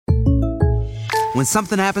When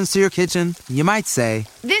something happens to your kitchen, you might say,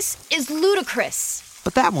 "This is ludicrous."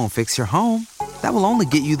 But that won't fix your home. That will only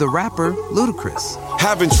get you the rapper, Ludacris.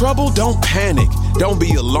 Having trouble? Don't panic. Don't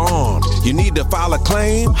be alarmed. You need to file a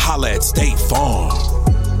claim? Holla at State Farm.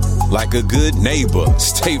 Like a good neighbor,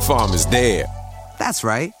 State Farm is there. That's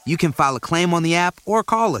right. You can file a claim on the app or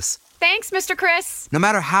call us. Thanks, Mr. Chris. No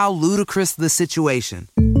matter how ludicrous the situation,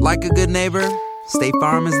 like a good neighbor, State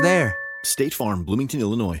Farm is there. State Farm, Bloomington,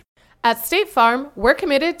 Illinois. At State Farm, we're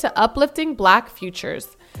committed to uplifting Black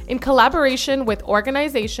futures. In collaboration with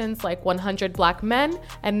organizations like 100 Black Men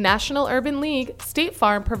and National Urban League, State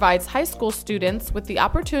Farm provides high school students with the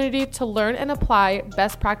opportunity to learn and apply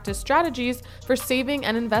best practice strategies for saving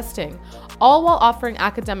and investing, all while offering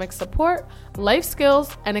academic support, life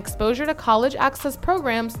skills, and exposure to college access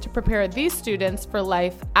programs to prepare these students for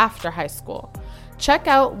life after high school. Check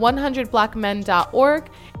out 100blackmen.org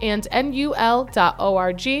and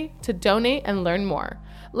nul.org to donate and learn more.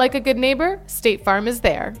 Like a good neighbor, State Farm is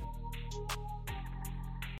there.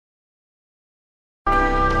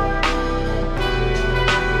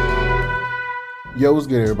 Yo, what's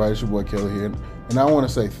good, everybody? It's your boy Kelly here. And I want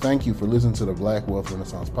to say thank you for listening to the Black Wealth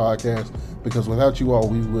Renaissance podcast, because without you all,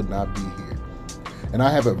 we would not be here. And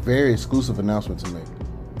I have a very exclusive announcement to make.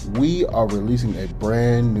 We are releasing a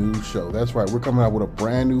brand new show. That's right, we're coming out with a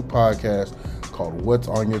brand new podcast called What's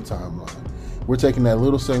on Your Timeline. We're taking that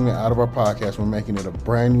little segment out of our podcast. We're making it a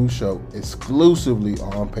brand new show exclusively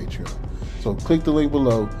on Patreon. So click the link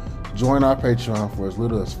below, join our Patreon for as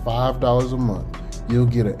little as $5 a month. You'll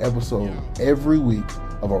get an episode every week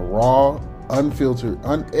of a raw, unfiltered,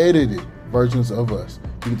 unedited versions of us.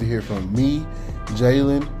 You get to hear from me,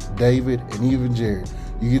 Jalen, David, and even Jared.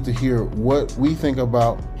 You get to hear what we think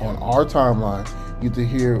about on our timeline. You get to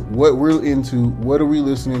hear what we're into, what are we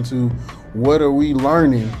listening to, what are we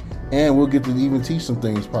learning, and we'll get to even teach some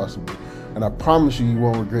things possibly. And I promise you, you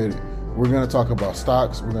won't regret it. We're going to talk about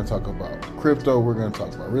stocks. We're going to talk about crypto. We're going to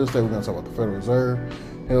talk about real estate. We're going to talk about the Federal Reserve.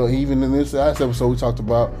 Hell, even in this last episode, we talked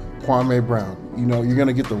about Kwame Brown. You know, you're going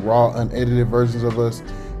to get the raw, unedited versions of us,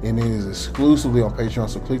 and it is exclusively on Patreon.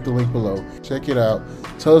 So click the link below. Check it out.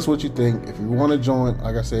 Tell us what you think. If you want to join,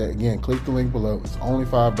 like I said, again, click the link below. It's only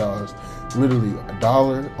 $5. Literally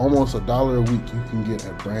 $1, almost $1 a week. You can get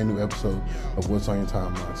a brand new episode of What's on Your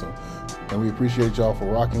Timeline. So, and we appreciate y'all for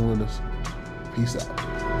rocking with us. Peace out.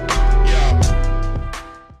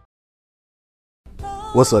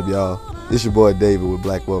 What's up, y'all? It's your boy David with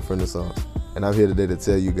Black Wealth Renaissance, and I'm here today to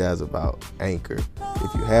tell you guys about Anchor.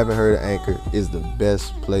 If you haven't heard of Anchor, it's the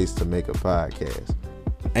best place to make a podcast.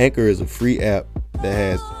 Anchor is a free app that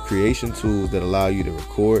has creation tools that allow you to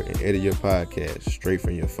record and edit your podcast straight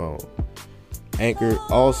from your phone. Anchor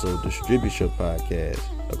also distributes your podcast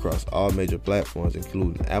across all major platforms,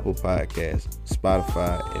 including Apple Podcasts,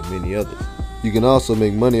 Spotify, and many others. You can also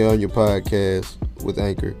make money on your podcast with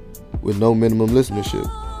Anchor with no minimum listenership.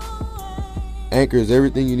 Anchor is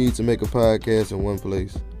everything you need to make a podcast in one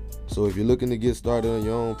place. So if you're looking to get started on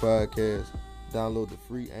your own podcast, download the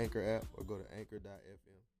free Anchor app or go to anchor.fm.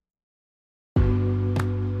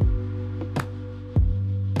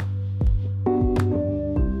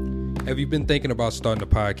 Have you been thinking about starting a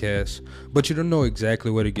podcast, but you don't know exactly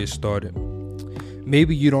where to get started?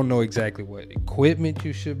 Maybe you don't know exactly what equipment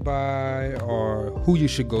you should buy or who you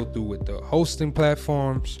should go through with the hosting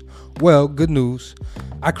platforms. Well, good news.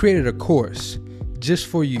 I created a course just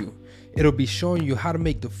for you. It'll be showing you how to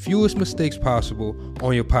make the fewest mistakes possible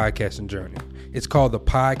on your podcasting journey. It's called the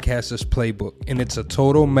Podcaster's Playbook, and it's a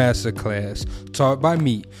total masterclass taught by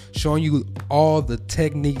me, showing you all the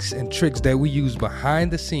techniques and tricks that we use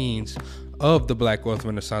behind the scenes of the Black Wealth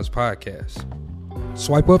Renaissance podcast.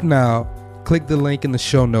 Swipe up now, click the link in the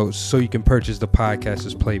show notes so you can purchase the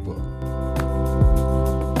Podcaster's Playbook.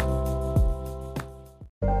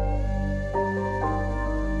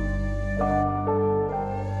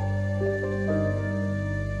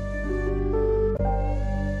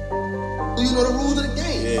 You know the rules of the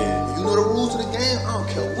game. Yeah. You know the rules of the game. I don't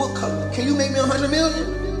care what color. Can you make me 100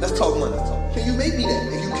 million? Let's talk money. Can you make me that?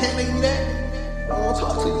 If you can't make me that, I don't want to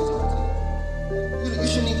talk to you. You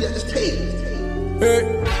shouldn't even be at this table.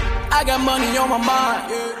 Hey, I got money on my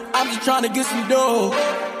mind. I'm just trying to get some dough.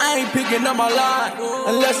 I ain't picking up my line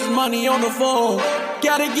unless it's money on the phone.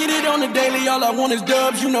 Gotta get it on the daily. All I want is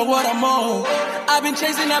dubs. You know what I'm on. I've been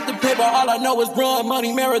chasing after paper. All I know is run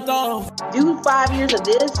money marathon. Do 5 years of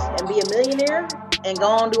this and be a millionaire and go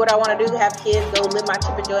on do what I want to do, have kids, go live my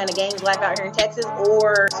chip and joy in the games life out here in Texas,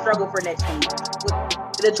 or struggle for next 10 years.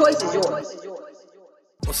 The choice is yours.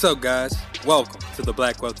 What's up, guys? Welcome to the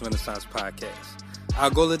Black Wealth Renaissance podcast. Our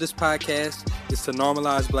goal of this podcast is to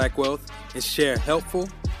normalize black wealth and share helpful,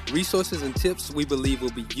 resources and tips we believe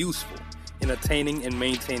will be useful in attaining and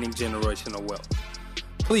maintaining generational wealth.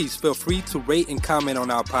 Please feel free to rate and comment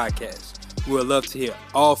on our podcast. We would love to hear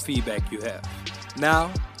all feedback you have.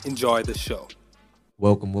 Now, enjoy the show.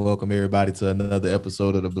 Welcome everybody to another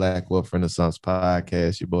episode of the Black Wealth Renaissance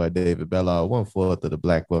Podcast. Your boy David Bellard, 1/4 of the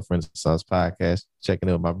Black Wealth Renaissance Podcast. Checking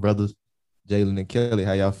in with my brothers, Jalen and Kelly.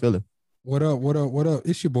 How y'all feeling? What up?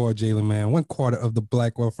 It's your boy Jalen, man. 1/4 of the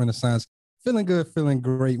Black Wealth Renaissance. Feeling good, feeling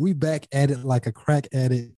great. We back at it like a crack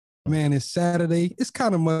addict. Man, it's Saturday. It's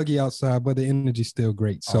kind of muggy outside, but the energy's still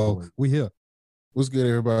great. So we here. What's good,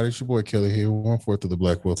 everybody? It's your boy Kelly here, 1/4 of the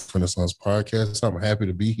Black Wealth Renaissance Podcast. I'm happy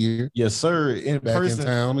to be here. Yes, sir. Back in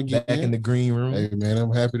town again. Back in the green room. Hey, man,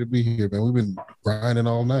 I'm happy to be here, man. We've been grinding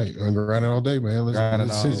all night. I've been grinding all day, man.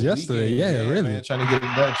 Since yesterday, weekend, really. Man, trying to get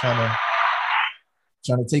it done,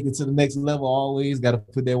 trying to take it to the next level. Always got to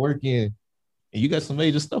put that work in. And you got some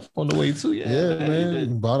major stuff on the way, too. Yeah,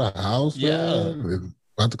 man. Bought a house, man.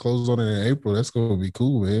 About to close on it in April. That's going to be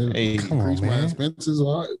cool, man. Hey, come on, man. My expenses,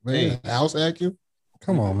 man. Hey. House hacking.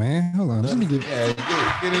 Come on, man. Hold on. Let me get it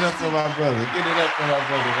up for my brother.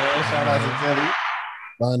 Man. Shout out to Kelly.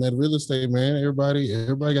 Buying that real estate, man. Everybody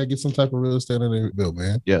got to get some type of real estate on their bill,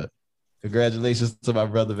 man. Yeah. Congratulations to my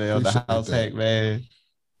brother, man, on the house hack, man.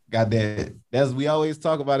 Got that. That's we always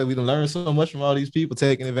talk about it. We done learned so much from all these people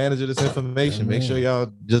taking advantage of this information. Make sure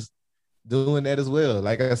y'all just doing that as well.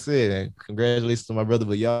 Like I said, and congratulations to my brother.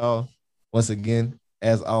 But y'all, once again,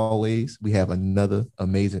 as always, we have another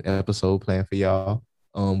amazing episode planned for y'all.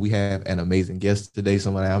 We have an amazing guest today,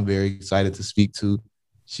 someone I'm very excited to speak to.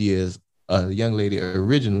 She is a young lady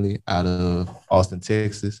originally out of Austin,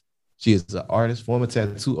 Texas. She is an artist, former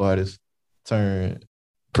tattoo artist, turned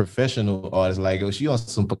professional artist. Like, she on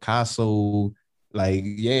some Picasso,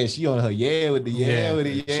 she on her with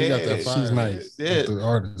it. She got that fire. She's nice. Yeah.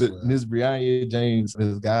 Miss Brionya James,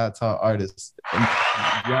 Miss God Taught Artist.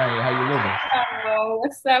 Brionya, how you living? Oh,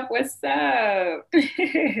 what's up?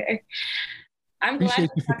 I'm appreciate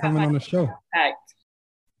glad you for coming on the show.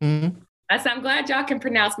 Mm-hmm. I'm glad y'all can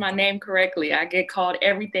pronounce my name correctly. I get called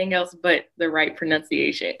everything else but the right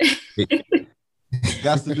pronunciation.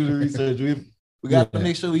 Got to do the research. We got to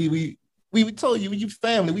make sure we told you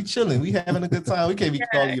family. We chilling. We having a good time. We can't be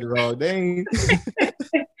calling you the wrong name.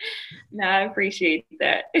 No, I appreciate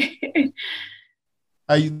that.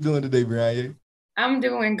 How you doing today, Brionya? I'm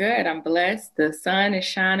doing good. I'm blessed. The sun is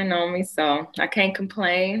shining on me, so I can't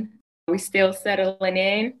complain. We still settling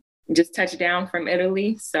in. Just touched down from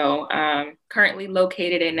Italy. So currently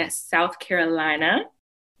located in South Carolina,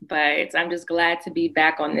 but I'm just glad to be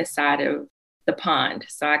back on this side of the pond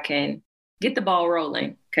so I can get the ball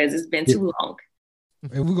rolling because it's been too long.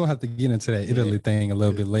 And we're going to have to get into that Italy thing a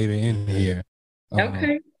little bit later in here.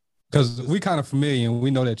 Okay. Because we kind of familiar and we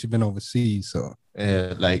know that you've been overseas. So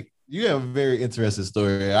yeah, you have a very interesting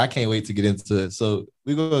story. I can't wait to get into it. So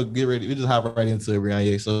we're going to get ready. We just hop right into it,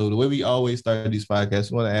 Brionya. So the way we always start these podcasts,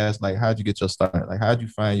 we want to ask, how'd you get your start? How'd you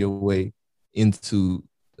find your way into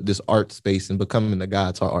this art space and becoming a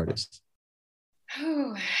God Taught artist?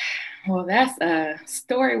 Oh, well, that's a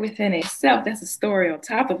story within itself. That's a story on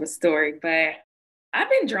top of a story. But I've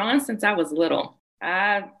been drawing since I was little.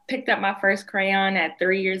 I picked up my first crayon at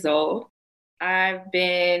 3 years old. I've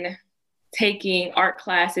been taking art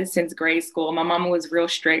classes since grade school. My mama was real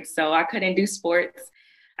strict, so I couldn't do sports.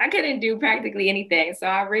 I couldn't do practically anything. So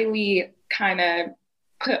I really kind of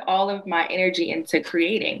put all of my energy into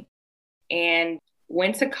creating and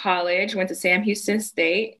went to college, went to Sam Houston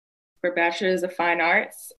State for Bachelor's of Fine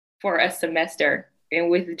Arts for a semester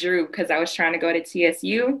and withdrew because I was trying to go to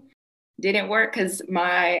TSU. Didn't work because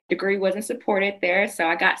my degree wasn't supported there. So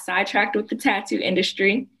I got sidetracked with the tattoo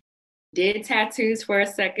industry, did tattoos for a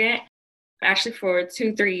second, actually for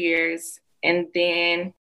 2-3 years. And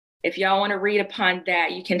then if y'all want to read upon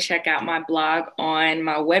that, you can check out my blog on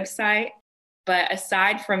my website. But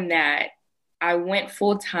aside from that, I went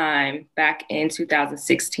full time back in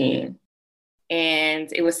 2016.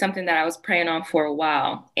 And it was something that I was praying on for a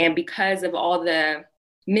while. And because of all the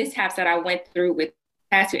mishaps that I went through with the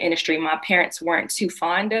tattoo industry, my parents weren't too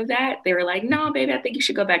fond of that. They were like, no, baby, I think you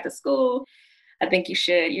should go back to school. I think you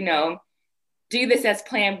should, do this as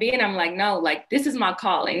plan B. And I'm like, no, this is my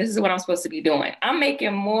calling. This is what I'm supposed to be doing. I'm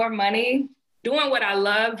making more money doing what I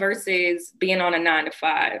love versus being on a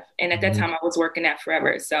 9-to-5. And at that time I was working at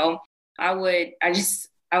Forever. So I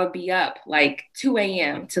would be up 2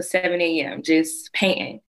 a.m. to 7 a.m. just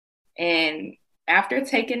painting. And after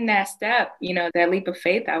taking that step, that leap of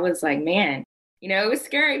faith, I was like, man, it was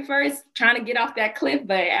scary at first trying to get off that cliff.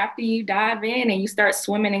 But after you dive in and you start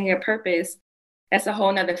swimming in your purpose, that's a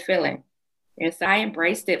whole nother feeling. And so I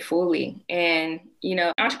embraced it fully. And,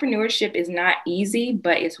 entrepreneurship is not easy,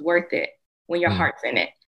 but it's worth it when your heart's in it,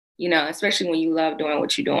 especially when you love doing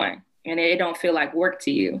what you're doing and it don't feel like work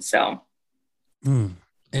to you. So.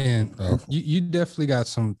 And you definitely got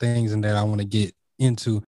some things in that I want to get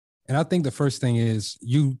into. And I think the first thing is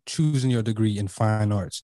you choosing your degree in fine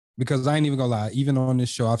arts, because I ain't even gonna lie, even on this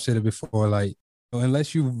show, I've said it before, like,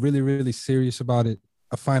 unless you're really, really serious about it,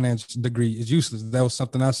 a finance degree is useless. That was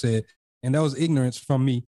something I said, and that was ignorance from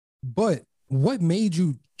me. But what made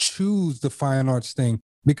you choose the fine arts thing?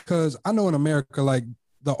 Because I know in America, like,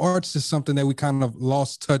 the arts is something that we kind of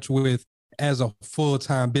lost touch with as a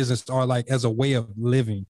full-time business or like as a way of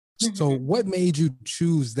living. So what made you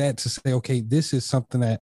choose that to say, okay, this is something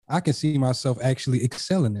that I can see myself actually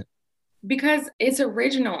excelling in? Because it's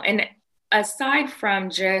original. And aside from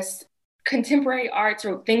just contemporary arts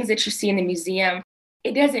or things that you see in the museum,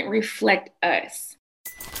 it doesn't reflect us.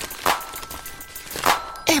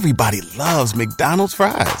 Everybody loves McDonald's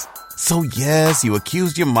fries. So yes, you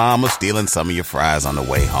accused your mom of stealing some of your fries on the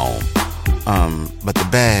way home. But the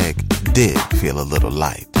bag did feel a little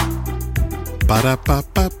light.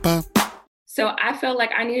 Ba-da-ba-ba-ba. So I felt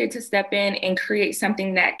like I needed to step in and create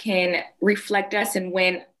something that can reflect us. And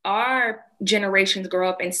when our generations grow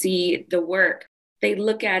up and see the work, they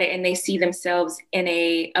look at it and they see themselves in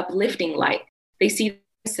a uplifting light. They see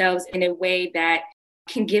themselves in a way that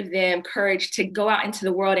can give them courage to go out into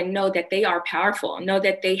the world and know that they are powerful, know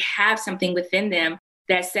that they have something within them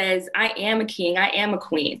that says, I am a king, I am a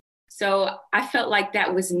queen. So I felt like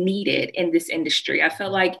that was needed in this industry. I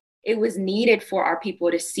felt like it was needed for our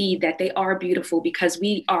people to see that they are beautiful because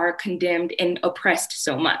we are condemned and oppressed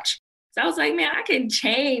so much. So I was like, man, I can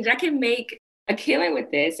change. I can make a killing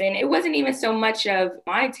with this. And it wasn't even so much of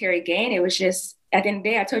monetary gain. It was just, at the end of the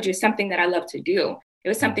day, I told you, it's something that I love to do. It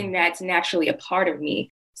was something that's naturally a part of me.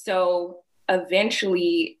 So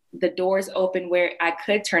eventually the doors opened where I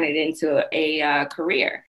could turn it into a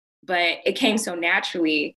career. But it came so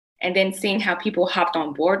naturally. And then seeing how people hopped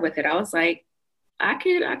on board with it, I was like, I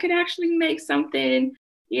could actually make something,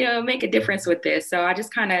 make a difference with this. So I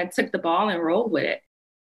just kind of took the ball and rolled with it.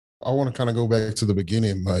 I want to kind of go back to the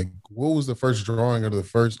beginning. Like, what was the first drawing or the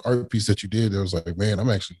first art piece that you did that was like, man,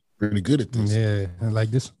 I'm actually really good at this? Yeah, I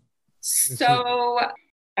like this. So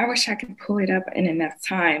I wish I could pull it up in enough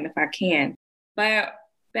time if I can. But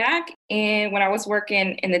back when I was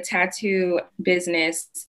working in the tattoo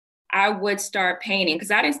business, I would start painting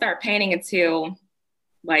because I didn't start painting until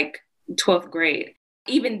like 12th grade.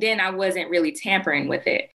 Even then, I wasn't really tampering with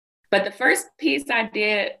it. But the first piece I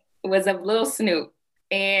did was of Lil Snoop.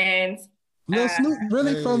 And Lil Snoop,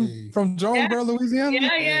 really? From Jonesboro, Louisiana? Yeah.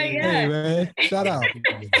 Hey, man, shout out.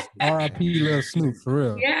 R.I.P. Lil Snoop, for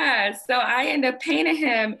real. Yeah, so I ended up painting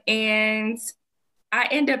him and I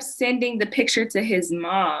ended up sending the picture to his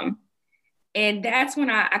mom. And that's when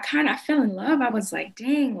I kind of fell in love. I was like,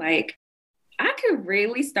 dang, like I could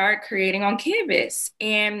really start creating on canvas.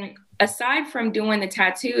 And aside from doing the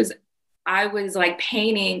tattoos, I was like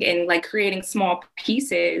painting and like creating small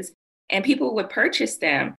pieces and people would purchase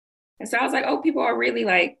them. And so I was like, oh, people are really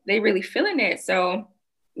like, they really feeling it. So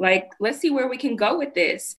like, let's see where we can go with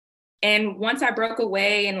this. And once I broke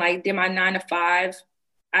away and like did my 9 to 5,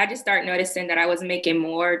 I just started noticing that I was making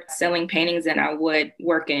more selling paintings than I would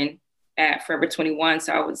working at Forever 21.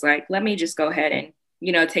 So I was like, let me just go ahead and,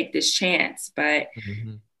 take this chance. But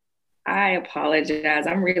I apologize.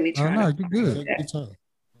 I'm really trying to. You're good.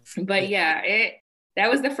 But yeah, that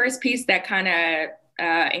was the first piece that kind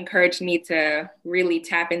of encouraged me to really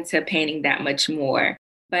tap into painting that much more.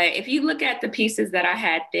 But if you look at the pieces that I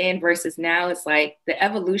had then versus now, it's like the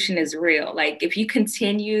evolution is real. Like if you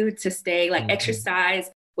continue to stay, like exercise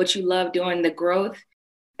what you love doing, the growth.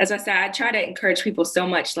 As I said, I try to encourage people so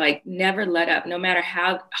much, like never let up, no matter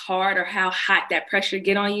how hard or how hot that pressure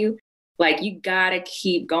get on you. Like you gotta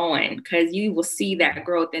keep going because you will see that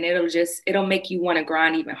growth and it'll make you want to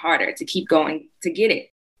grind even harder to keep going to get it,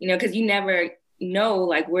 because you never know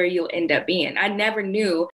like where you'll end up being. I never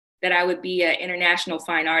knew that I would be an international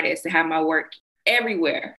fine artist, to have my work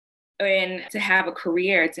everywhere and to have a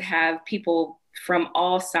career, to have people from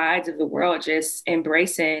all sides of the world just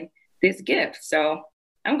embracing this gift. So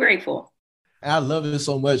I'm grateful. I love it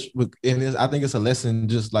so much. And I think it's a lesson,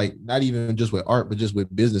 just like not even just with art, but just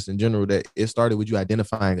with business in general, that it started with you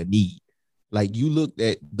identifying a need. Like you looked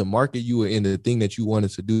at the market you were in, the thing that you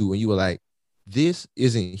wanted to do, and you were like, this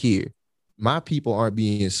isn't here. My people aren't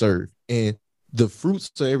being served. And the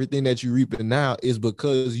fruits of everything that you're reaping now is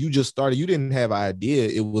because you just started. You didn't have an idea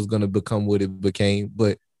it was going to become what it became,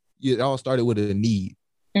 but it all started with a need.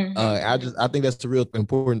 I think that's the real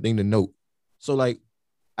important thing to note. So like,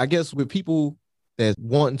 I guess with people that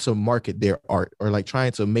wanting to market their art or like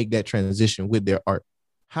trying to make that transition with their art,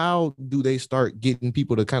 how do they start getting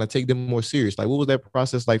people to kind of take them more serious? Like, what was that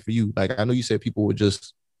process like for you? Like, I know you said people were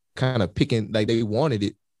just kind of picking, like they wanted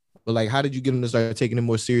it, but like, how did you get them to start taking it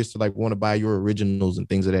more serious to like want to buy your originals and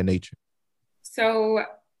things of that nature? So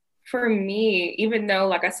for me, even though,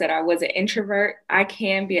 like I said, I was an introvert, I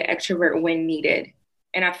can be an extrovert when needed.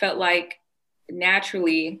 And I felt like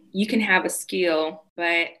naturally you can have a skill,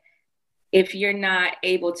 but if you're not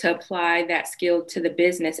able to apply that skill to the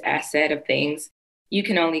business asset of things, you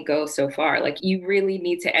can only go so far. Like you really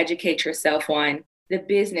need to educate yourself on the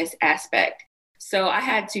business aspect. So I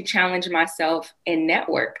had to challenge myself and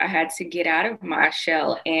network. I had to get out of my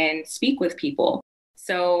shell and speak with people.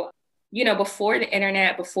 So, you know, before the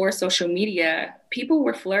internet, before social media, people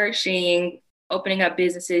were flourishing, opening up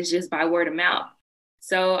businesses just by word of mouth.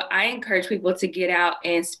 So I encourage people to get out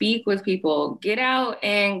and speak with people, get out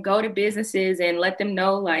and go to businesses and let them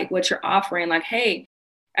know like what you're offering. Like, hey,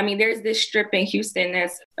 I mean, there's this strip in Houston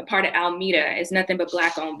that's a part of Alameda. It's nothing but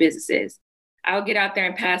Black owned businesses. I'll get out there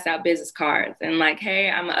and pass out business cards and like, hey,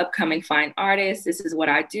 I'm an upcoming fine artist. This is what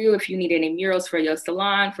I do. If you need any murals for your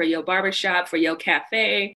salon, for your barbershop, for your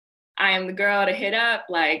cafe, I am the girl to hit up.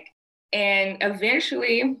 Like, and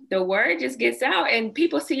eventually the word just gets out and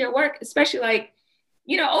people see your work, especially like,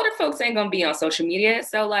 you know, older folks ain't gonna be on social media.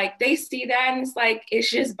 So like they see that and it's like, it's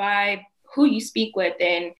just by who you speak with.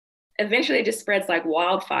 And eventually it just spreads like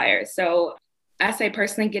wildfire. So I say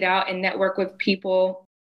personally, get out and network with people,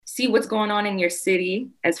 see what's going on in your city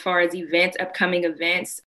as far as events, upcoming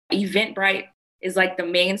events. Eventbrite is like the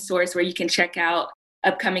main source where you can check out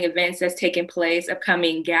upcoming events that's taking place,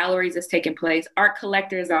 upcoming galleries that's taking place. Art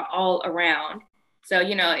collectors are all around. So,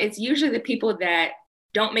 you know, it's usually the people that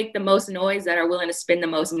don't make the most noise that are willing to spend the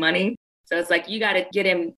most money. So it's like, you got to get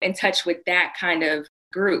in touch with that kind of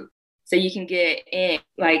group so you can get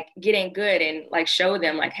in good and like show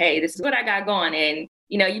them like, hey, this is what I got going. And,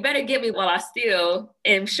 you know, you better get me while I still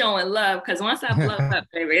am showing love. Cause once I blow up,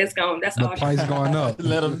 baby, that's the all. price going up.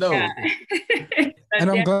 Let them know. Yeah.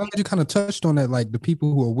 And I'm glad you kind of touched on that. Like the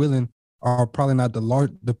people who are willing are probably not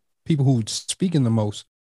the people who speaking the most.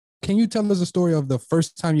 Can you tell us a story of the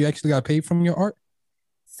first time you actually got paid from your art?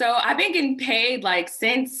 So I've been getting paid like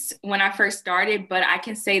since when I first started, but I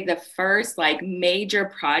can say the first like major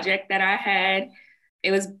project that I had,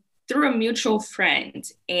 it was through a mutual friend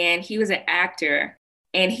and he was an actor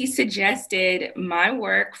and he suggested my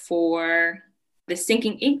work for the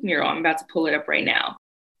Sinking Ink mural. I'm about to pull it up right now.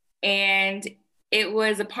 And it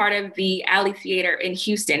was a part of the Alley Theater in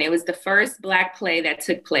Houston. It was the first Black play that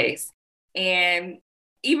took place. And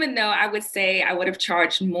even though I would say I would have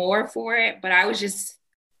charged more for it, but I was just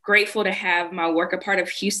grateful to have my work a part of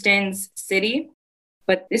Houston's city.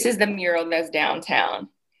 But this is the mural that's downtown.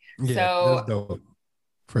 Yeah, so that's dope.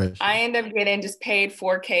 Fresh. I ended up getting just paid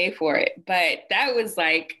 $4,000 for it. But that was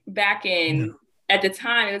like at the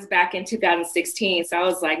time, it was back in 2016. So I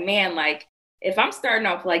was like, man, like, if I'm starting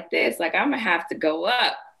off like this, like I'm gonna have to go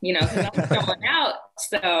up, you know, because I'm going out.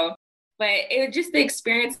 So, but it was just the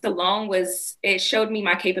experience alone it showed me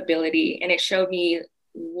my capability and it showed me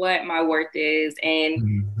what my worth is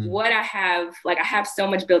and what I have. Like I have so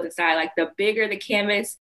much built inside. Like the bigger the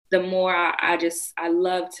canvas, the more I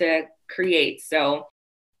love to create. So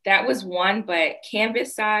that was one, but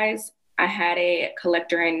canvas size, I had a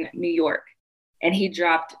collector in New York and he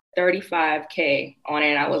dropped $35,000 on it.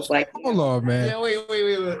 And I was like, hold on, man. Yeah, wait.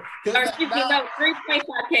 Or excuse me, no,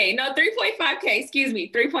 $3.5K. No, $3.5K. Excuse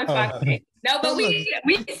me, $3.5K. No, but we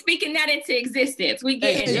speaking that into existence. We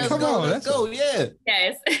get Hey, let's go. Yeah.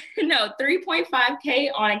 Yes. No, $3.5K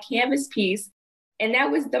on a canvas piece. And that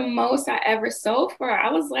was the most I ever sold for. I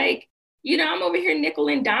was like, you know, I'm over here nickel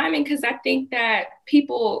and diming because I think that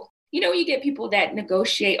people, you know, you get people that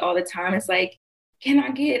negotiate all the time. It's like, can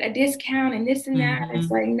I get a discount and this and that?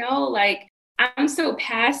 It's like, no, like I'm so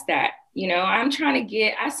past that. You know, I'm trying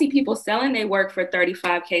to I see people selling their work for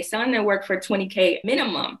 $35K, selling their work for $20K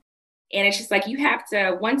minimum. And it's just like, you have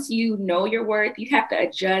to, once you know your worth, you have to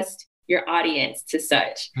adjust your audience to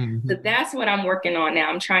such. So that's what I'm working on now.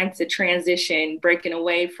 I'm trying to transition, breaking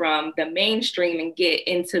away from the mainstream and get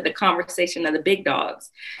into the conversation of the big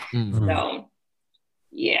dogs. So,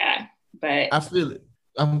 yeah, but I feel it.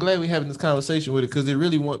 I'm glad we're having this conversation with it because it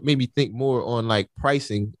really made me think more on like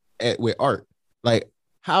pricing with art. Like,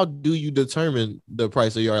 how do you determine the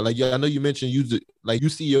price of your art? Like, I know you mentioned you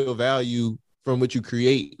see your value from what you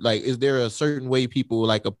create. Like, is there a certain way people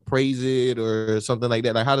like appraise it or something like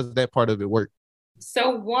that? Like, how does that part of it work?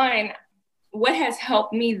 So one, what has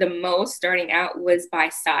helped me the most starting out was by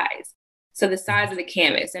size. So the size of the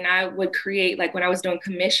canvas. And I would create, like when I was doing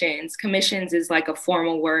commissions is like a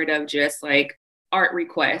formal word of just like art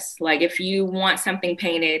requests. Like if you want something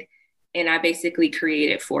painted, and I basically create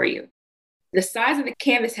it for you. The size of the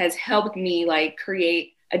canvas has helped me like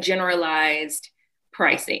create a generalized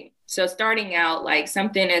pricing. So starting out, like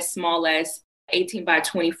something as small as 18 by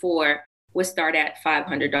 24 would start at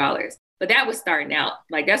 $500. But that was starting out.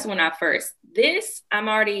 Like that's when I first. This,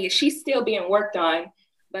 she's still being worked on,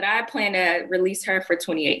 but I plan to release her for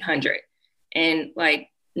 $2,800 and like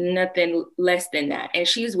nothing less than that. And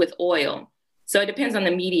she's with oil. So it depends on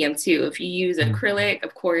the medium too. If you use acrylic,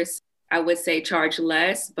 of course, I would say charge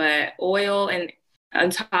less, but oil and on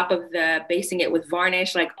top of the basing it with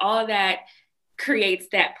varnish, like all of that creates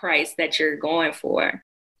that price that you're going for.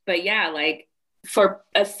 But yeah, like for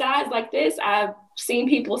a size like this, I've seen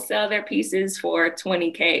people sell their pieces for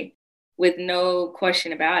 $20K with no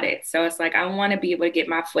question about it. So it's like, I want to be able to get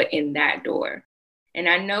my foot in that door. And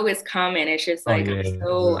I know it's coming. It's just like,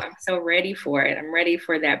 I'm so ready for it. I'm ready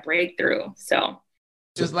for that breakthrough. So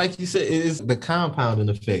just like you said, it's the compounding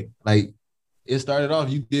effect. Like it started off,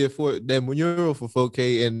 you did that mural for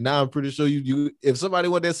 4K, and now I'm pretty sure you if somebody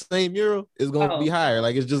want that same mural, it's gonna be higher.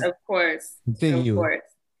 Like it's just of course,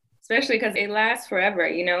 especially because it lasts forever,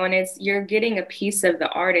 you know. And you're getting a piece of the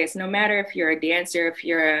artist. No matter if you're a dancer, if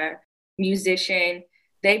you're a musician,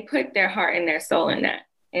 they put their heart and their soul in that.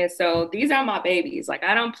 And so these are my babies. Like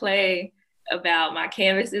I don't play about my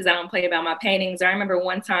canvases. I don't play about my paintings. I remember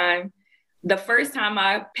one time. The first time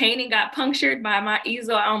my painting got punctured by my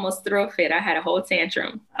easel, I almost threw a fit. I had a whole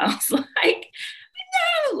tantrum. I was like,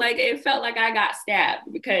 no, like it felt like I got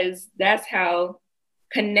stabbed because that's how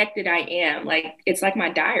connected I am. Like, it's like my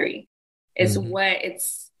diary.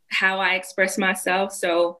 It's how I express myself.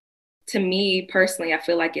 So to me personally, I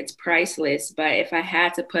feel like it's priceless, but if I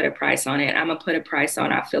had to put a price on it, I'm gonna put a price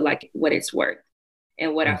on, I feel like what it's worth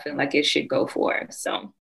and what I feel like it should go for.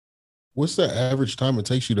 So. What's the average time it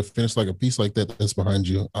takes you to finish like a piece like that that's behind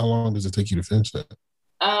you? How long does it take you to finish that?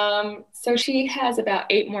 So she has about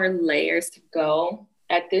 8 more layers to go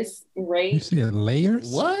at this rate. You said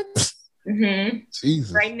layers? What? Mm-hmm.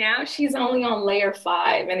 Jesus. Right now she's only on layer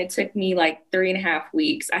 5, and it took me like 3.5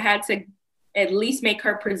 weeks. I had to at least make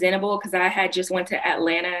her presentable because I had just went to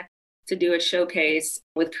Atlanta to do a showcase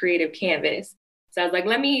with Creative Canvas. So I was like,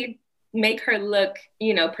 let me make her look,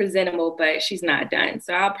 presentable, but she's not done.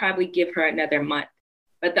 So I'll probably give her another month.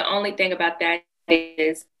 But the only thing about that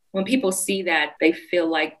is when people see that, they feel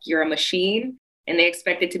like you're a machine and they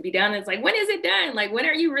expect it to be done. It's like, when is it done? Like, when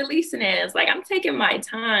are you releasing it? It's like, I'm taking my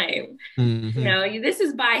time. Mm-hmm. This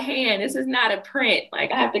is by hand. This is not a print.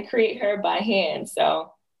 Like I have to create her by hand.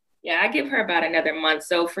 So yeah, I give her about another month.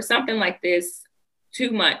 So for something like this,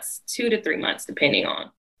 2 months, 2 to 3 months, depending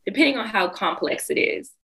on how complex it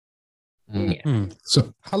is. Mm-hmm. Yeah.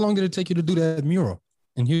 So how long did it take you to do that mural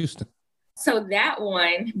in Houston? So that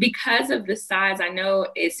one, because of the size, I know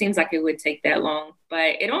it seems like it would take that long,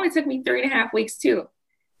 but it only took me 3.5 weeks too.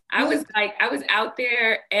 I was out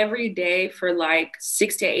there every day for like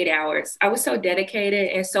 6 to 8 hours. I was so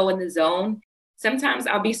dedicated and so in the zone. Sometimes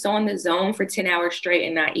I'll be so in the zone for 10 hours straight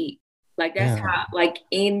and not eat. Like that's how, like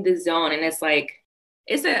in the zone. And it's like,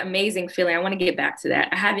 it's an amazing feeling. I want to get back to that.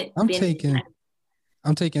 I haven't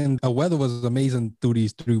I'm taking the weather was amazing through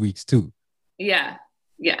these 3 weeks too. Yeah.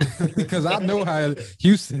 Because I know how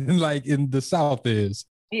Houston, like in the South is.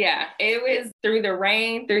 Yeah, it was through the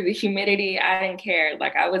rain, through the humidity. I didn't care.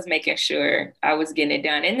 Like I was making sure I was getting it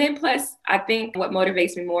done. And then plus, I think what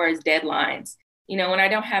motivates me more is deadlines. When I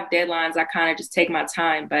don't have deadlines, I kind of just take my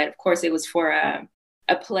time. But of course, it was for a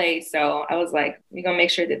play. So I was like, we're going to make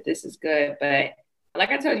sure that this is good. But like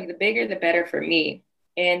I told you, the bigger, the better for me.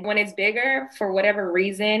 And when it's bigger, for whatever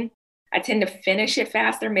reason, I tend to finish it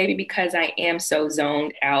faster, maybe because I am so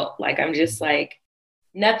zoned out. Like, I'm just like,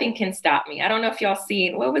 nothing can stop me. I don't know if y'all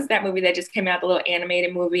seen, what was that movie that just came out, the little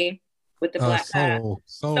animated movie with the black guy?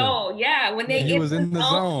 Soul, yeah. When he was in the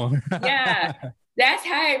zone. Yeah. That's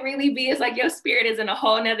how it really be. It's like your spirit is in a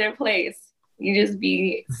whole nother place. You just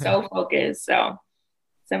be so focused. So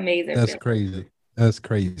it's amazing. That's crazy. That's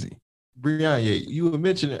crazy. Brionya, you were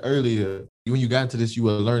mentioning earlier, when you got into this, you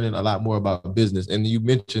were learning a lot more about business. And you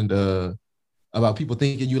mentioned about people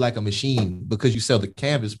thinking you like a machine because you sell the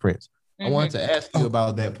canvas prints. Mm-hmm. I wanted to ask you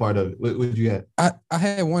about that part of it. What did you have? I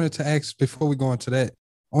had wanted to ask, before we go into that,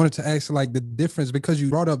 I wanted to ask like the difference, because you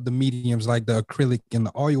brought up the mediums like the acrylic and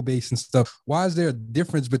the oil base and stuff. Why is there a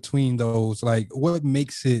difference between those? Like what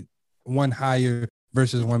makes it one higher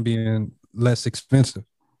versus one being less expensive?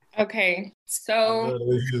 Okay, so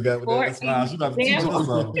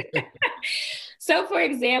So for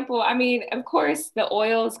example, I mean, of course, the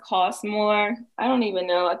oils cost more. I don't even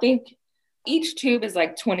know. I think each tube is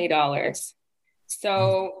like $20.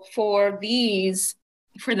 So for these,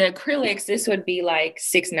 for the acrylics, this would be like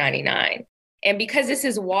 $6.99. And because this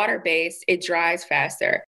is water-based, it dries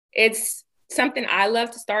faster. It's something I love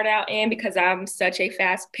to start out in because I'm such a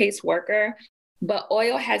fast-paced worker. But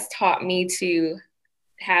oil has taught me to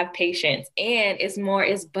have patience, and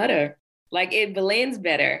it's butter. Like, it blends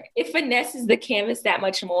better. It finesses the canvas that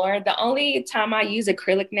much more. The only time I use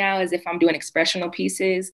acrylic now is if I'm doing expressional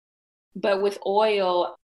pieces. But with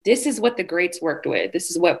oil, this is what the greats worked with.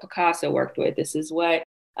 This is what Picasso worked with. This is what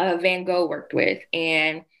Van Gogh worked with.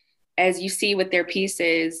 And as you see with their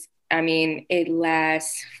pieces, I mean, it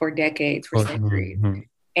lasts for decades, for centuries.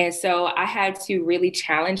 And so I had to really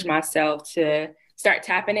challenge myself to start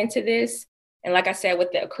tapping into this. And like I said,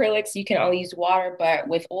 with the acrylics, you can only use water, but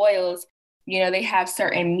with oils, you know, they have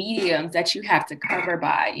certain mediums that you have to cover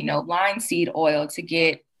by, you know, linseed oil to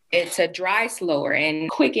get it to dry slower and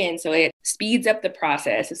quicken. So it speeds up the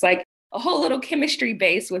process. It's like a whole little chemistry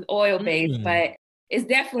base with oil base, but it's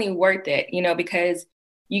definitely worth it, you know, because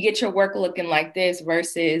you get your work looking like this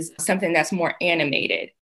versus something that's more animated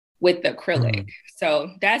with the acrylic.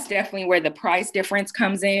 So that's definitely where the price difference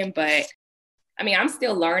comes in. But I mean, I'm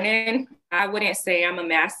still learning. I wouldn't say I'm a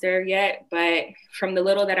master yet, but from the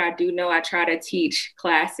little that I do know, I try to teach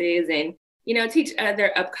classes and, you know, teach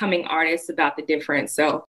other upcoming artists about the difference.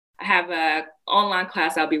 So I have a online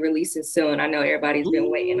class I'll be releasing soon. I know everybody's been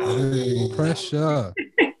waiting on. Pressure.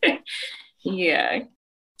 Yeah.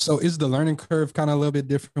 So is the learning curve kind of a little bit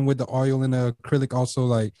different with the oil and the acrylic also?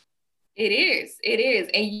 Like, It is.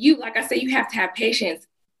 And you, like I said, you have to have patience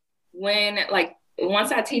when, like,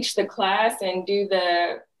 once I teach the class and do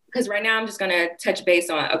because right now I'm just going to touch base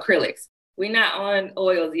on acrylics. We're not on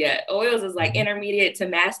oils yet. Oils is like intermediate to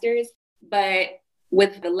masters, but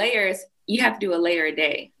with the layers, you have to do a layer a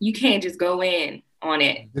day. You can't just go in on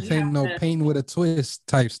it. This ain't no paint with a twist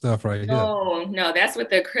type stuff right here. No, that's with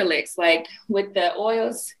the acrylics. Like with the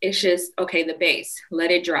oils, it's just, okay, the base,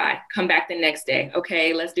 let it dry. Come back the next day.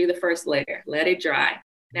 Okay, let's do the first layer. Let it dry.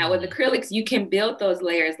 Now with acrylics, you can build those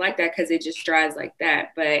layers like that because it just dries like that.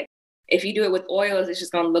 But if you do it with oils, it's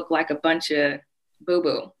just going to look like a bunch of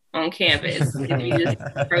boo-boo on canvas if you just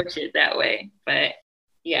approach it that way. But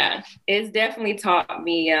yeah, it's definitely taught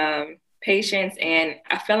me patience, and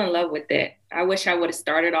I fell in love with it. I wish I would have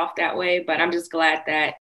started off that way, but I'm just glad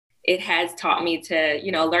that it has taught me to,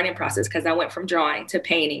 you know, learning process, because I went from drawing to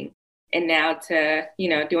painting and now to, you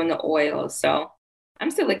know, doing the oils. So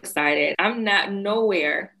I'm still excited. I'm not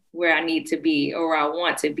nowhere where I need to be or where I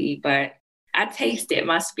want to be, but I taste it.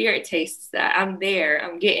 My spirit tastes that. I'm there.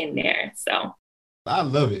 I'm getting there. So I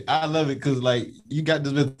love it. I love it because, like, you got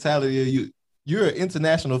this mentality of you're an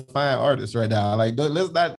international fine artist right now. Like,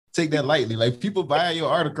 let's not take that lightly. Like, people buy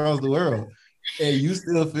your art across the world, and you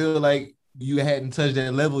still feel like you hadn't touched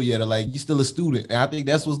that level yet, or like you're still a student. And I think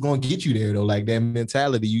that's what's going to get you there, though. Like, that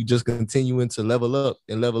mentality, you just continuing to level up,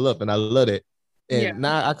 and I love it. And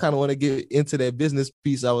now I kind of want to get into that business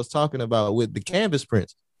piece I was talking about with the canvas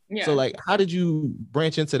prints. Yeah. So, like, how did you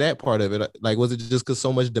branch into that part of it? Like, was it just because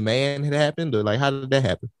so much demand had happened, or like, how did that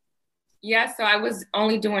happen? Yeah, so I was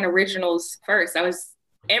only doing originals first. I was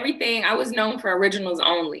known for originals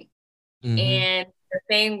only. And the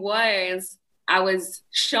thing was, I was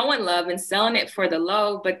showing love and selling it for the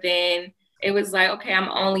low, but then it was like, okay,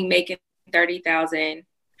 I'm only making $30,000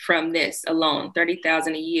 from this alone,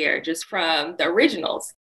 $30,000 a year just from the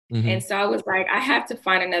originals. And so I was like, I have to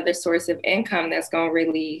find another source of income that's going to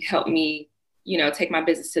really help me, you know, take my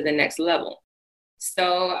business to the next level.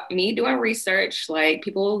 So me doing research, like,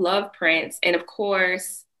 people love prints. And of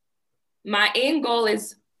course, my end goal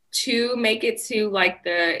is to make it to like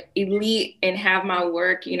the elite and have my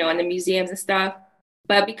work, you know, in the museums and stuff.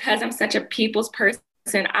 But because I'm such a people's person,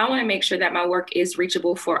 I want to make sure that my work is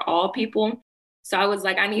reachable for all people. So I was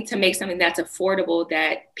like, I need to make something that's affordable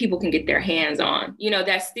that people can get their hands on. You know,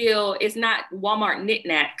 that still, it's not Walmart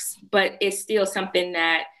knickknacks, but it's still something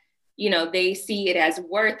that, you know, they see it as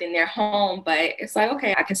worth in their home, but it's like,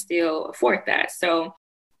 okay, I can still afford that. So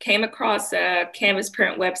came across a canvas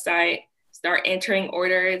print website, start entering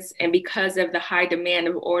orders. And because of the high demand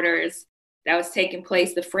of orders that was taking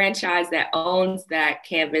place, the franchise that owns that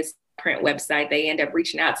canvas print website, they end up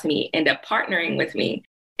reaching out to me, end up partnering with me.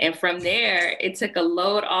 And from there, it took a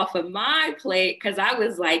load off of my plate because I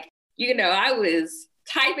was like, you know, I was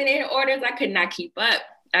typing in orders. I could not keep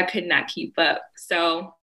up.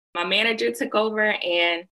 So my manager took over,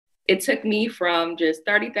 and it took me from just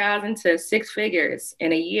 30,000 to 6 figures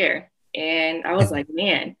in a year. And I was like,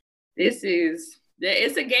 man, this is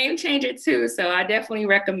It's a game changer too. So I definitely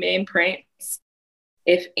recommend prints.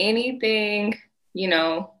 If anything,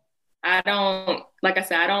 I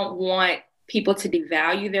don't want people to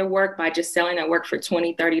devalue their work by just selling their work for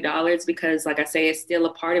 $20, $30 because, like I say, it's still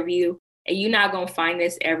a part of you and you're not going to find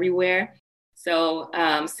this everywhere. So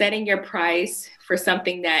setting your price for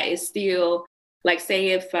something that is still, like say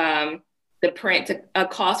if the print, a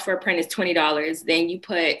cost for a print is $20, then you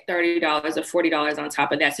put $30 or $40 on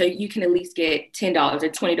top of that. So you can at least get $10 or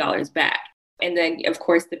 $20 back. And then, of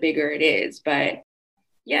course, the bigger it is. But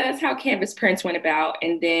yeah, that's how canvas prints went about.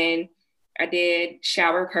 And then I did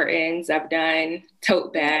shower curtains. I've done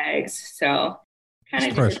tote bags. So kind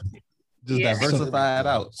of just diversify it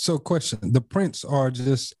out. So question, the prints are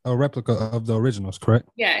just a replica of the originals, correct?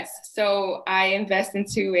 Yes. So I invest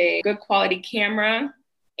into a good quality camera.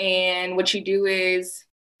 And what you do is,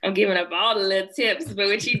 I'm giving up all the little tips, but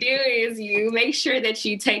what you do is you make sure that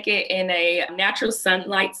you take it in a natural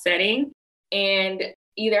sunlight setting and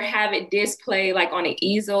either have it display like on an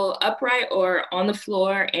easel upright or on the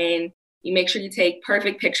floor. And you make sure you take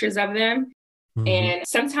perfect pictures of them. Mm-hmm. And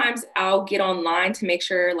sometimes I'll get online to make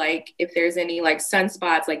sure like if there's any like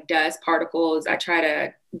sunspots, like dust particles, I try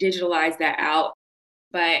to digitalize that out.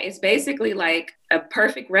 But it's basically like a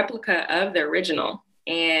perfect replica of the original.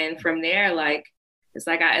 And from there, like, it's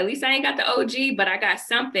like, at least I ain't got the OG, but I got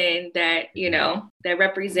something that, that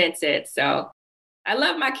represents it. So I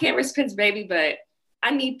love my canvas prints, baby, but I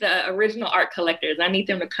need the original art collectors. I need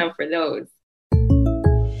them to come for those.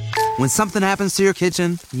 When something happens to your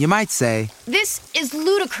kitchen, you might say, "This is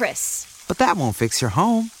ludicrous." But that won't fix your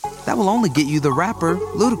home. That will only get you the rapper,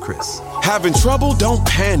 Ludacris. Having trouble? Don't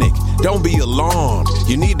panic. Don't be alarmed.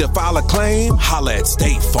 You need to file a claim? Holla at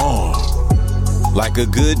State Farm. Like a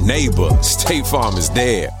good neighbor, State Farm is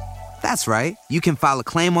there. That's right. You can file a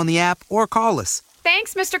claim on the app or call us.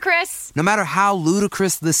 Thanks, Mr. Chris. No matter how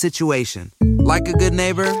ludicrous the situation, like a good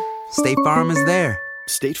neighbor, State Farm is there.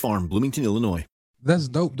 State Farm, Bloomington, Illinois. That's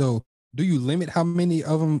dope, though. Do you limit how many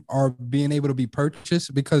of them are being able to be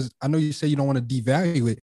purchased? Because I know you say you don't want to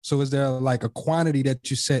devalue it. So is there like a quantity that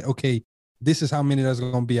you said, okay, this is how many that's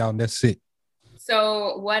going to be out and that's it?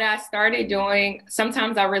 So what I started doing,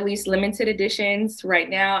 sometimes I release limited editions. Right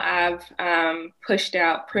now, I've pushed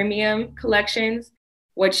out premium collections,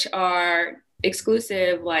 which are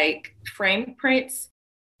exclusive like frame prints.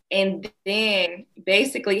 And then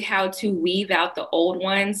basically how to weave out the old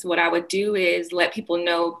ones. What I would do is let people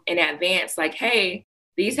know in advance, like, hey,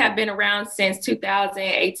 these have been around since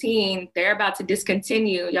 2018. They're about to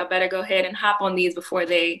discontinue. Y'all better go ahead and hop on these before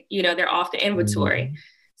they're off the inventory. Mm-hmm.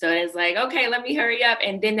 So it's like, okay, let me hurry up.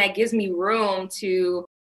 And then that gives me room to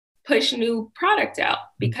push new product out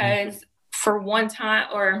because for one time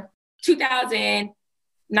or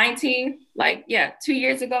 2019, 2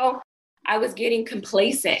 years ago, I was getting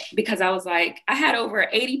complacent because I was like, I had over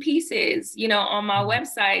 80 pieces, on my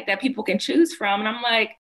website that people can choose from. And I'm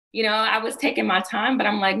like, I was taking my time, but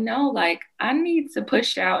I'm like, no, like I need to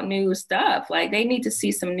push out new stuff. Like they need to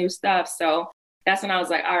see some new stuff. So that's when I was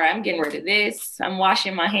like, all right, I'm getting rid of this. I'm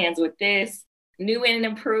washing my hands with this, new and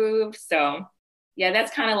improved. So yeah,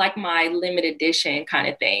 that's kind of like my limited edition kind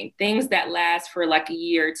of thing. Things that last for like a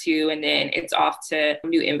year or two, and then it's off to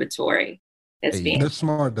new inventory. That's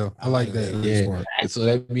smart though. I like that. Yeah. Smart. So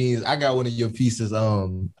that means I got one of your pieces.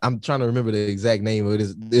 I'm trying to remember the exact name of it.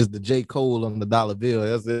 It's the J. Cole on the dollar bill.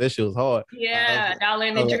 That shit was hard. Yeah, Dollar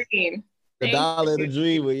in the Dream. The Dollar in the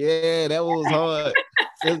Dream. But yeah, that was hard.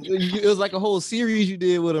 It was like a whole series you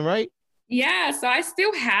did with him, right? Yeah. So I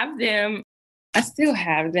still have them.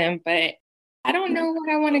 but I don't know what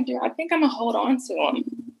I want to do. I think I'm gonna hold on to them.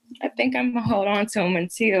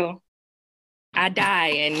 Until I die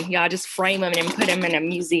and y'all just frame them and put them in a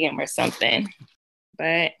museum or something.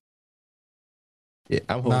 But yeah,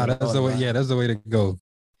 that's the way. Yeah, that's the way to go.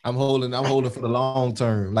 I'm holding for the long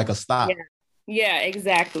term, like a stock. Yeah,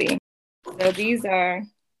 exactly. So these are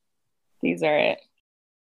it.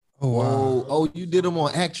 Oh wow! Oh, you did them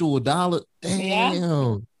on actual dollar?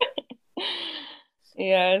 Damn.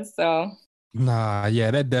 Yeah. So. Nah,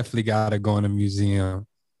 yeah, that definitely gotta go in a museum.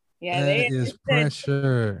 Yeah, that is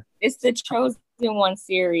pressure. It's the Chosen One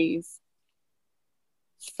series.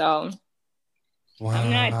 So wow.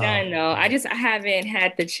 I'm not done though. I haven't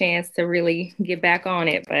had the chance to really get back on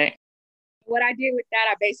it. But what I did with that,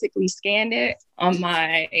 I basically scanned it on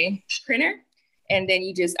my printer and then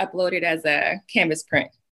you just upload it as a canvas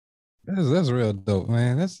print. That's real dope,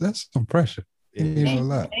 man. That's some pressure.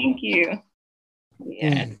 Thank you.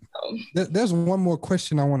 Yeah. There's one more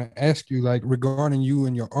question I want to ask you, like regarding you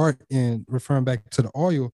and your art and referring back to the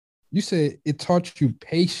oil. You said it taught you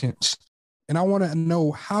patience. And I want to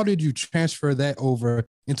know, how did you transfer that over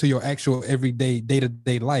into your actual everyday,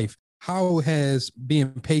 day-to-day life? How has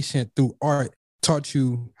being patient through art taught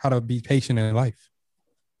you how to be patient in life?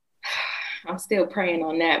 I'm still praying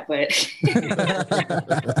on that, but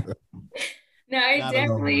no, it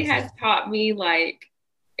definitely has taught me, like,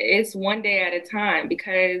 it's one day at a time,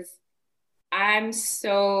 because I'm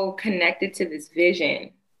so connected to this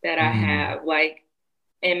vision that I have. Like,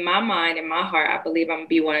 in my mind, in my heart, I believe I'm gonna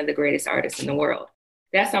be one of the greatest artists in the world.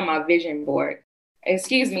 That's on my vision board.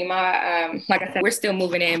 Excuse me, my like I said, we're still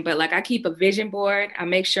moving in, but like I keep a vision board. I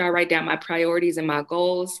make sure I write down my priorities and my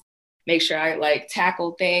goals. Make sure I like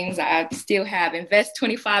tackle things. I still have invest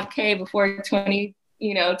 25K before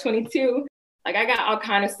 22. Like I got all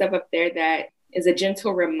kind of stuff up there that is a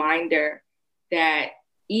gentle reminder that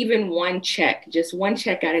even one check, just one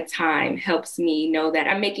check at a time, helps me know that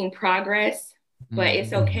I'm making progress, but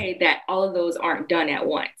it's okay that all of those aren't done at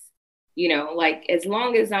once. You know, like as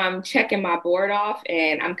long as I'm checking my board off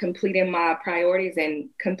and I'm completing my priorities and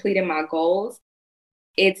completing my goals,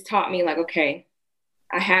 it's taught me like, okay,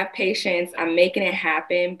 I have patience, I'm making it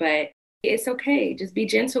happen, but it's okay. Just be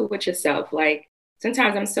gentle with yourself. Like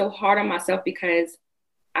sometimes I'm so hard on myself because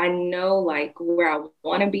I know like where I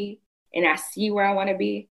want to be and I see where I want to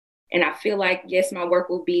be. And I feel like, yes, my work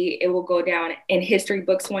it will go down in history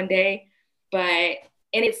books one day,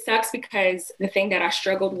 and it sucks because the thing that I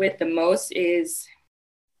struggled with the most is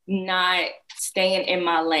not staying in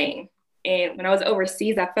my lane. And when I was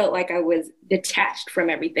overseas, I felt like I was detached from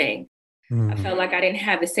everything. I felt like I didn't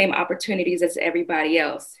have the same opportunities as everybody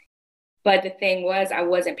else. But the thing was, I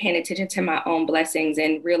wasn't paying attention to my own blessings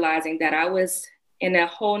and realizing that I was in a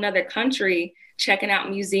whole nother country checking out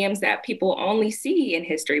museums that people only see in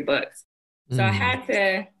history books. So I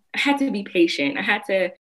had to be patient. I had to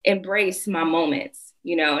embrace my moments,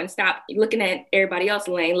 you know, and stop looking at everybody else's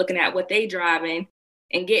lane, looking at what they driving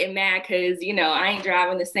and getting mad because, you know, I ain't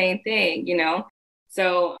driving the same thing, you know.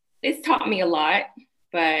 So it's taught me a lot,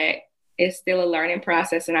 but it's still a learning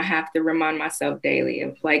process. And I have to remind myself daily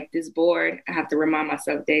of like this board. I have to remind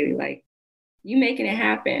myself daily, like, you making it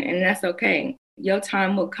happen and that's okay. Your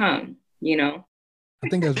time will come, you know. I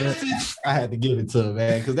think that's very, I had to give it to him,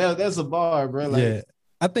 man, because that's a bar, bro. Like, yeah.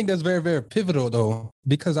 I think that's very, very pivotal, though,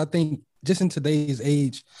 because I think just in today's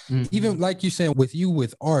age, even like you said,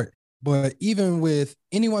 with art, but even with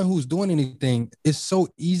anyone who's doing anything, it's so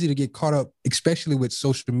easy to get caught up, especially with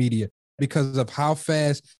social media, because of how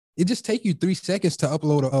fast it just takes you 3 seconds to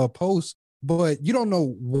upload a post, but you don't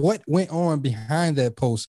know what went on behind that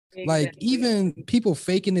post. Exactly. Like even people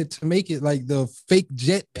faking it to make it, like the fake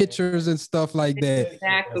jet pictures and stuff like that.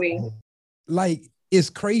 Exactly. Like, it's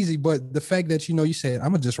crazy, but the fact that, you know, you said,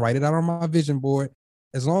 I'm gonna just write it out on my vision board.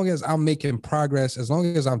 As long as I'm making progress, as long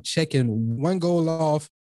as I'm checking one goal off,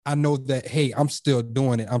 I know that, hey, I'm still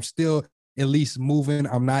doing it. I'm still at least moving.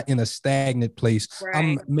 I'm not in a stagnant place. Right.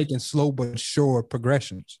 I'm making slow but sure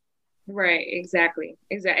progressions. Right, exactly.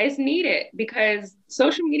 It's needed because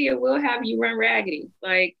social media will have you run raggedy.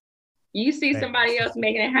 Like you see somebody else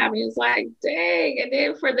making it happen, it's like, dang. And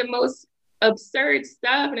then for the most absurd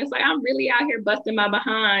stuff, and it's like, I'm really out here busting my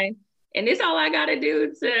behind and it's all I gotta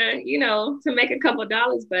do to, you know, to make a couple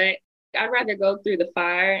dollars. But I'd rather go through the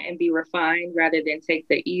fire and be refined rather than take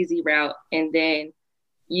the easy route and then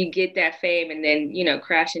you get that fame and then, you know,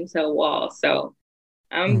 crash into a wall. So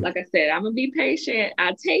like I said, I'm gonna be patient. I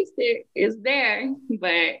taste it, it's there,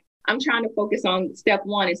 but I'm trying to focus on step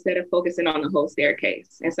one instead of focusing on the whole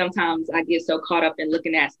staircase. And sometimes I get so caught up in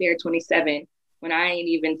looking at stair 27 when I ain't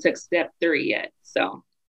even took step 3 yet. So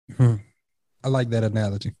I like that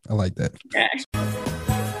analogy. I like that. Yeah.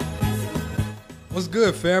 What's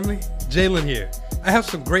good, family? Jalen here. I have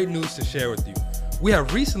some great news to share with you. We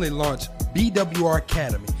have recently launched BWR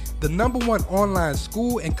Academy, the #1 online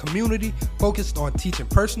school and community focused on teaching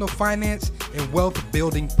personal finance and wealth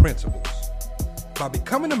building principles. By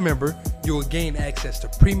becoming a member, you will gain access to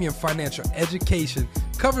premium financial education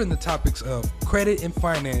covering the topics of credit and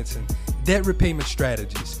financing, debt repayment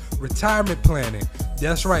strategies, retirement planning.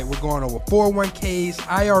 That's right, we're going over 401ks,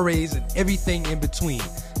 IRAs, and everything in between.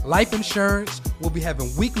 Life insurance, we'll be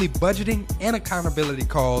having weekly budgeting and accountability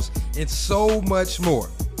calls, and so much more.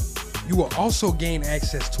 You will also gain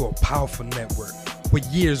access to a powerful network. For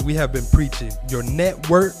years, we have been preaching, your net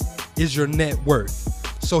worth is your net worth.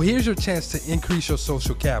 So here's your chance to increase your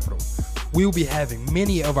social capital. We'll be having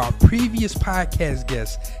many of our previous podcast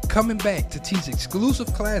guests coming back to teach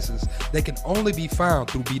exclusive classes that can only be found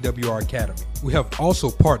through BWR Academy. We have also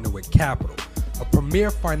partnered with Capital, a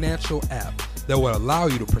premier financial app that will allow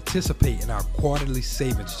you to participate in our quarterly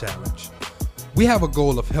savings challenge. We have a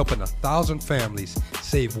goal of helping 1,000 families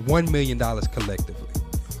save $1 million collectively.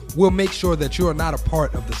 We'll make sure that you are not a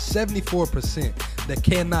part of the 74% that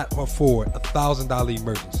cannot afford a $1,000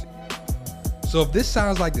 emergency. So if this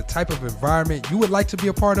sounds like the type of environment you would like to be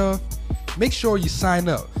a part of, make sure you sign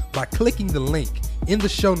up by clicking the link in the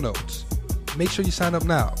show notes. Make sure you sign up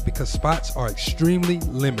now because spots are extremely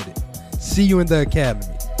limited. See you in the academy.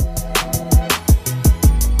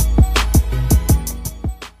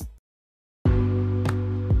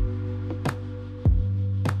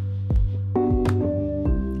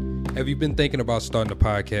 Have you been thinking about starting a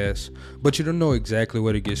podcast, but you don't know exactly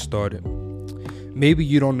where to get started? Maybe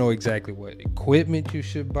you don't know exactly what equipment you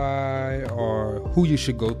should buy or who you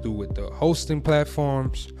should go through with the hosting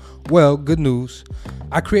platforms. Well, good news.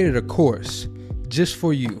 I created a course just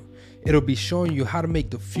for you. It'll be showing you how to make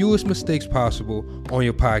the fewest mistakes possible on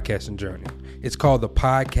your podcasting journey. It's called the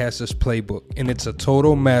Podcaster's Playbook, and it's a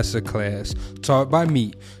total masterclass taught by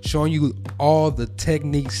me, showing you all the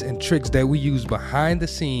techniques and tricks that we use behind the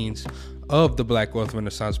scenes of the Black Wealth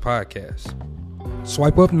Renaissance podcast.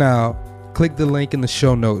 Swipe up now, click the link in the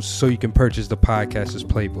show notes so you can purchase the Podcaster's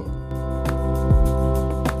Playbook.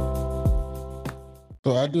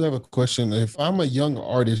 So I do have a question. If I'm a young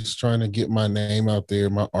artist trying to get my name out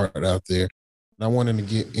there, my art out there, and I wanted to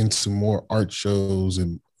get into more art shows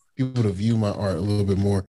and people to view my art a little bit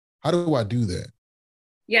more, how do I do that?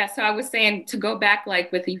 Yeah, so I was saying to go back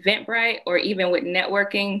like with Eventbrite or even with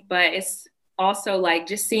networking, but it's also like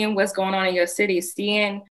just seeing what's going on in your city,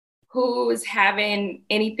 seeing who's having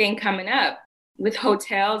anything coming up. With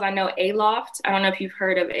hotels, I know Aloft. I don't know if you've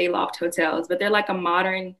heard of Aloft hotels, but they're like a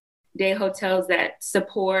modern day hotels that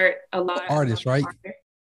support a lot of artists, right?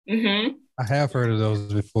 Mm-hmm. I have heard of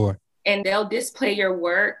those before. And they'll display your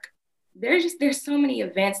work. There's so many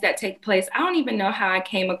events that take place. I don't even know how I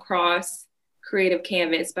came across Creative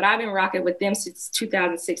Canvas, but I've been rocking with them since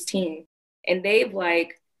 2016. And they've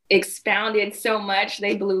like expounded so much,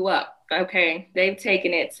 they blew up. Okay. They've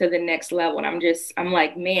taken it to the next level. And I'm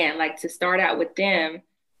like, man, like to start out with them,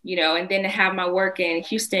 you know, and then to have my work in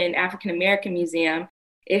Houston African American Museum,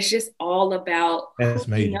 it's just all about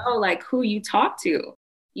like who you talk to,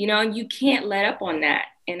 you know, and you can't let up on that.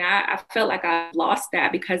 And I felt like I lost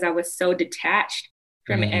that because I was so detached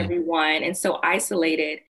from everyone and so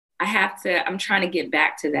isolated. I'm trying to get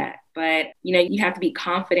back to that. But, you know, you have to be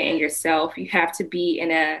confident in yourself. You have to be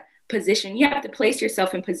in a position. You have to place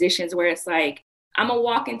yourself in positions where it's like, I'm going to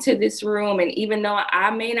walk into this room. And even though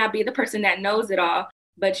I may not be the person that knows it all,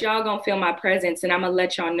 but y'all going to feel my presence and I'm going to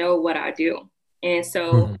let y'all know what I do. And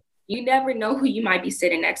so you never know who you might be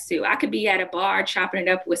sitting next to. I could be at a bar chopping it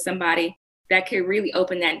up with somebody that could really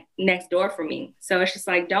open that next door for me. So it's just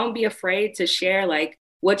like, don't be afraid to share like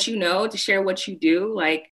what you know, to share what you do.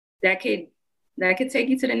 Like that could take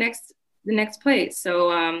you to the next place.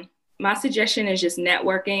 So my suggestion is just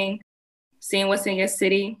networking, seeing what's in your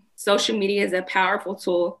city. Social media is a powerful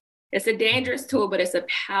tool. It's a dangerous tool, but it's a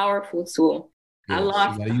powerful tool. Yes, I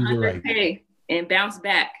lost 100K and bounced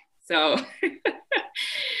back. So,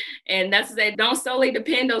 and that's to say, don't solely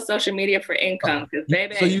depend on social media for income.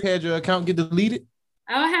 Baby, so you had your account get deleted?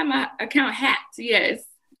 I had my account hacked. Yes.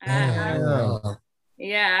 I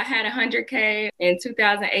had 100K in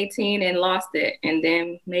 2018 and lost it and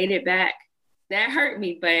then made it back. That hurt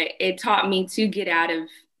me, but it taught me to get out of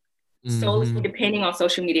solely depending on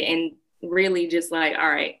social media and really just like, all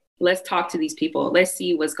right, let's talk to these people. Let's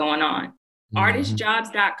see what's going on.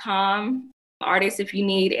 Artistjobs.com. Artists, if you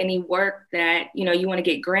need any work that, you know, you want to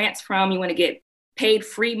get grants from, you want to get paid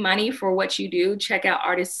free money for what you do, check out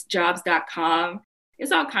artistjobs.com.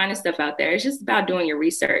 There's all kind of stuff out there. It's just about doing your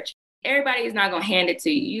research. Everybody is not going to hand it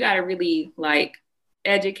to you. You got to really like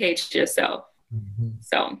educate yourself.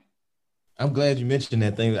 So I'm glad you mentioned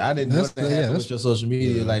that thing. I didn't know that with your social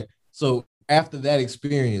media. Like, so after that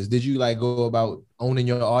experience, did you like go about owning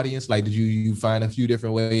your audience? Like, did you find a few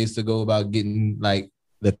different ways to go about getting like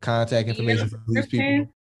the contact information from these people?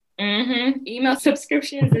 Email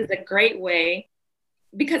subscriptions is a great way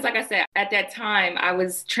because like I said, at that time I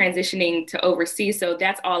was transitioning to overseas. So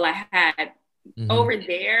that's all I had. Over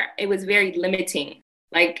there, it was very limiting.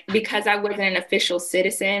 Like, because I wasn't an official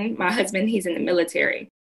citizen, my husband, he's in the military.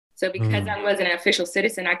 So because I wasn't an official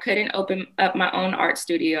citizen, I couldn't open up my own art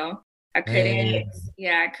studio. I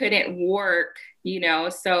couldn't work, you know,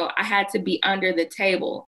 so I had to be under the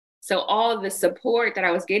table. So all the support that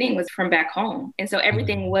I was getting was from back home. And so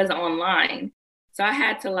everything was online. So I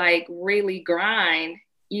had to like really grind,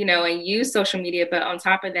 you know, and use social media. But on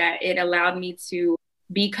top of that, it allowed me to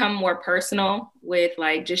become more personal with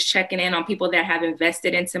like just checking in on people that have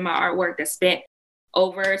invested into my artwork, that spent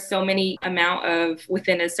over so many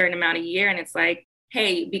within a certain amount of year. And it's like,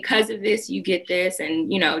 hey, because of this, you get this.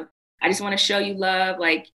 And, I just want to show you love.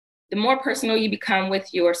 Like, the more personal you become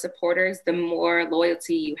with your supporters, the more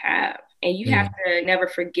loyalty you have. And you have to never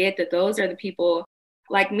forget that those are the people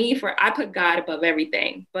like me. I put God above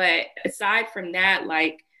everything. But aside from that,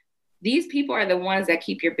 like, these people are the ones that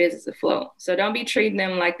keep your business afloat. So don't be treating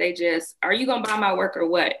them like are you going to buy my work or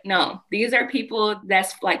what? No, these are people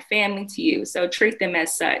that's like family to you. So treat them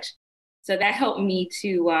as such. So that helped me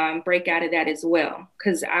to break out of that as well.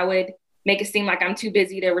 Because I would make it seem like I'm too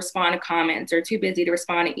busy to respond to comments or too busy to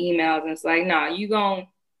respond to emails. And it's like, no,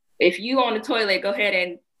 if you on the toilet, go ahead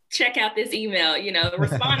and check out this email,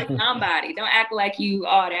 respond to somebody. Don't act like you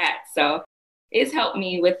all that. So it's helped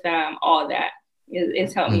me with all that.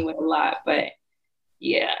 It's helped me with a lot, but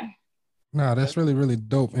yeah. No, that's really, really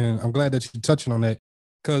dope. And I'm glad that you're touching on that.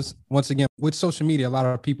 Because once again, with social media, a lot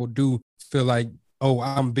of people do feel like, oh,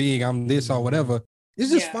 I'm big, I'm this or whatever.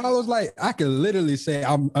 It's just follows. Like, I could literally say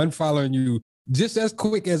I'm unfollowing you just as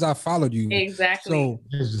quick as I followed you. Exactly. So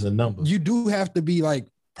it's just a number. You do have to be like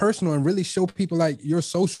personal and really show people like you're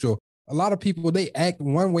social. A lot of people, they act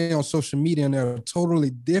one way on social media and they're a totally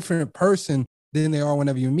different person than they are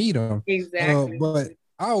whenever you meet them. Exactly. But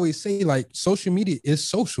I always say, like, social media is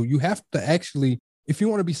social. You have to actually, if you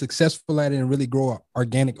want to be successful at it and really grow an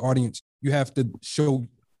organic audience, you have to show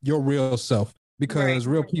your real self, because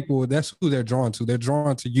real people, that's who they're drawn to. They're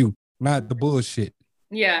drawn to you, not the bullshit.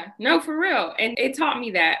 Yeah, no, for real. And it taught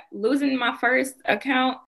me that. Losing my first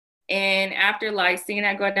account, and after like seeing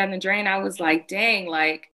that go down the drain, I was like, dang,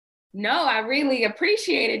 like, no, I really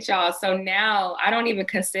appreciated y'all. So now I don't even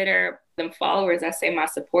consider them followers. I say my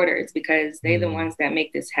supporters, because they're the ones that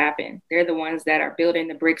make this happen. They're the ones that are building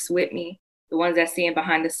the bricks with me, the ones that see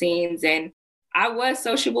behind the scenes. And I was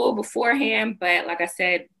sociable beforehand, but like I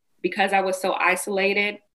said, because I was so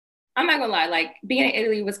isolated, I'm not gonna lie, like, being in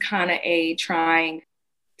Italy was kind of a trying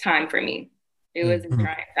time for me. It was a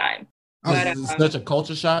trying time. But such a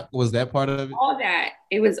culture shock. Was that part of it? All that.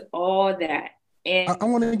 It was all that. And I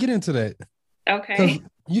want to get into that. Okay.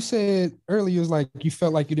 You said earlier, it was like you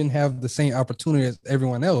felt like you didn't have the same opportunity as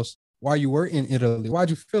everyone else while you were in Italy.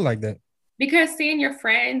 Why'd you feel like that? Because seeing your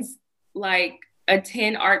friends like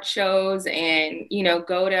attend art shows and,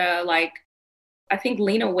 go to like, I think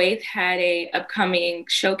Lena Waithe had a upcoming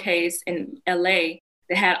showcase in LA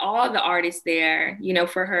that had all the artists there,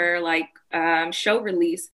 for her like show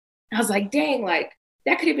release. I was like, dang, like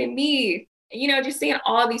that could have been me. Just seeing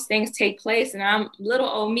all these things take place, and I'm little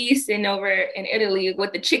old me sitting over in Italy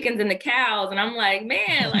with the chickens and the cows, and I'm like,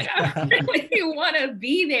 man, like I really want to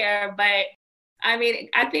be there. But I mean,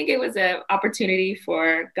 I think it was an opportunity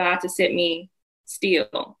for God to sit me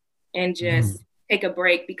still and just take a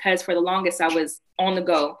break, because for the longest I was on the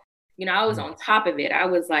go. I was on top of it. I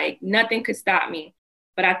was like, nothing could stop me.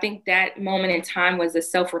 But I think that moment in time was the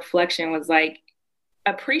self-reflection, was like,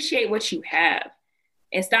 appreciate what you have.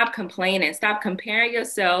 And stop complaining, stop comparing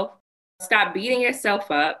yourself, stop beating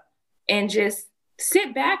yourself up, and just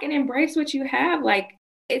sit back and embrace what you have. Like,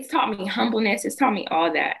 it's taught me humbleness. It's taught me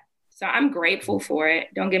all that. So I'm grateful for it.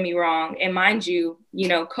 Don't get me wrong. And mind you,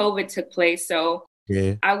 COVID took place. So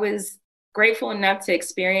I was grateful enough to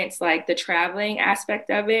experience like the traveling aspect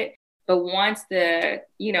of it. But once and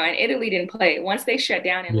Italy didn't play, once they shut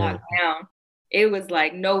down and locked down, it was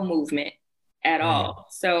like no movement at all.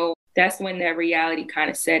 So that's when that reality kind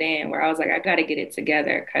of set in, where I was like, I got to get it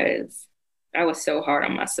together, because I was so hard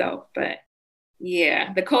on myself. But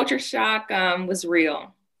yeah, the culture shock was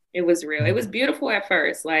real. It was real. It was beautiful at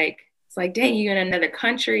first. Like, it's like, dang, you're in another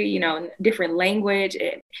country, different language.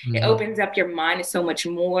 It opens up your mind to so much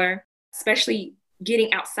more, especially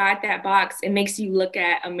getting outside that box. It makes you look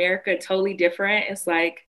at America totally different. It's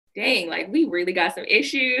like, dang, like we really got some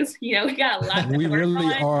issues. We got a lot. We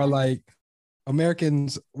really are like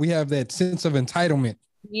Americans. We have that sense of entitlement.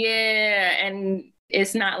 Yeah. And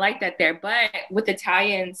it's not like that there. But with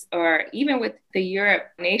Italians, or even with the Europe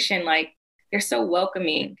nation, like they're so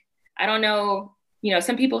welcoming. I don't know,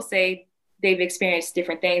 some people say they've experienced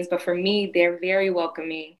different things, but for me, they're very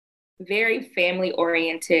welcoming, very family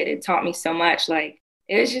oriented. It taught me so much. Like,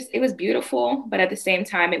 it was beautiful, but at the same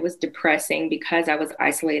time, it was depressing because I was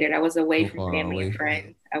isolated. I was away from family and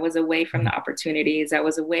friends. I was away from the opportunities. I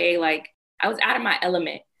was away, like I was out of my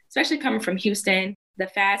element, especially coming from Houston, the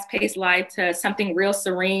fast paced life to something real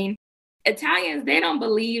serene. Italians, they don't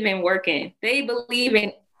believe in working. They believe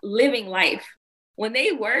in living life. When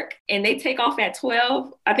they work and they take off at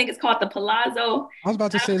 12, I think it's called the Palazzo. I was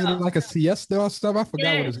about to say, is it like a siesta or stuff? I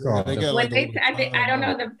forgot what it's called. I don't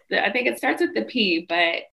know. I think it starts with the P,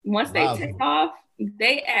 but once they take off,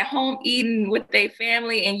 They at home eating with their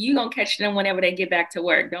family, and you gonna catch them whenever they get back to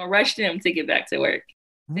work. Don't rush them to get back to work.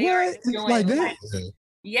 What? It's like that?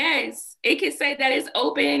 Yes. It can say that it's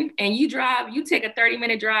open and you take a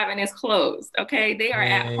 30-minute drive and it's closed. Okay. They are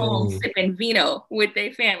at home sipping vino with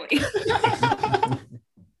their family.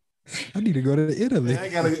 I need to go to Italy. I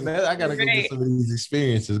gotta go get some of these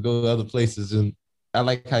experiences, go to other places. And I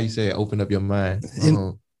like how you say open up your mind.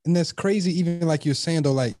 And that's crazy, even like you're saying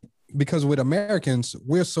though, like, because with Americans,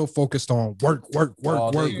 we're so focused on work.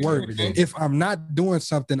 If I'm not doing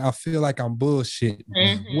something, I feel like I'm bullshit.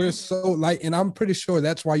 Mm-hmm. We're so like, and I'm pretty sure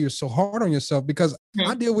that's why you're so hard on yourself, because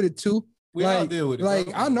I deal with it too. We all deal with it. Like,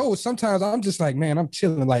 bro. I know sometimes I'm just like, man, I'm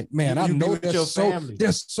chilling. Like, man, I know there's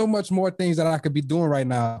so much more things that I could be doing right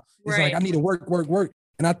now. It's like, I need to work.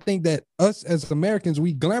 And I think that us as Americans,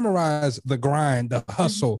 we glamorize the grind, the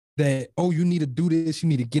hustle, that, oh, you need to do this, you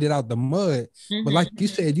need to get it out the mud. But like you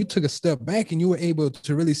said, you took a step back and you were able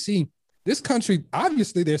to really see this country,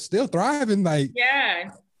 obviously they're still thriving. Like,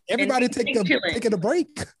 everybody taking a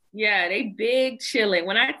break. Yeah, they big chilling.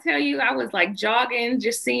 When I tell you, I was like jogging,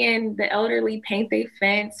 just seeing the elderly paint their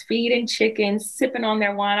fence, feeding chickens, sipping on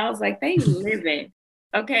their wine. I was like, they living.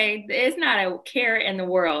 Okay, it's not a care in the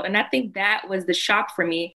world. And I think that was the shock for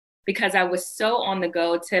me, because I was so on the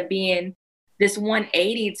go to being this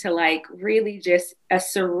 180 to like really just a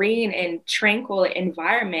serene and tranquil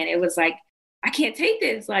environment. It was like, I can't take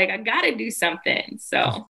this. Like, I got to do something.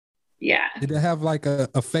 So, yeah. Did it have like a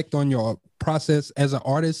effect on your process as an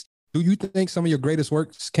artist? Do you think some of your greatest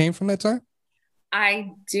works came from that time?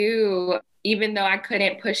 I do. Even though I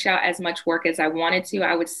couldn't push out as much work as I wanted to,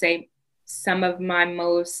 I would say some of my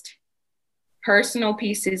most personal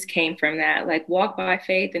pieces came from that, like Walk by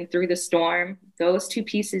Faith and Through the Storm. Those two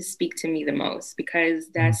pieces speak to me the most, because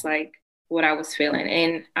that's like what I was feeling.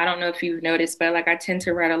 And I don't know if you've noticed, but like I tend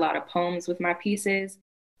to write a lot of poems with my pieces.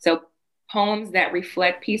 So poems that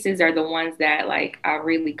reflect pieces are the ones that like I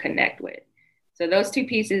really connect with. So those two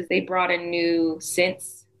pieces, they brought a new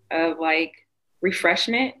sense of like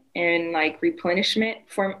refreshment and like replenishment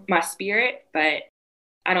for my spirit. But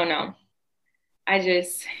I don't know.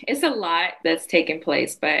 It's a lot that's taken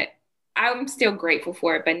place, but I'm still grateful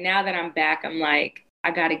for it. But now that I'm back, I'm like,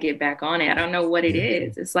 I got to get back on it. I don't know what it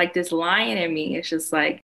is. It's like this lion in me. It's just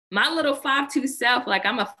like my little 5'2" self, like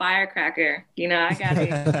I'm a firecracker. You know, I got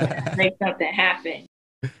to make something happen.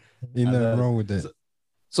 Ain't nothing wrong with that.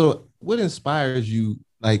 So what inspires you,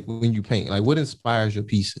 like when you paint? Like what inspires your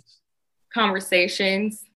pieces?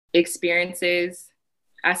 Conversations, experiences.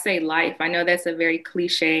 I say life. I know that's a very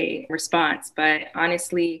cliche response, but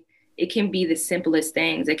honestly, it can be the simplest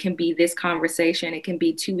things. It can be this conversation. It can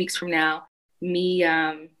be 2 weeks from now, me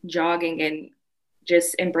jogging and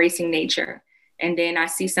just embracing nature. And then I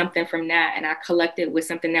see something from that and I collect it with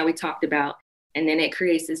something that we talked about. And then it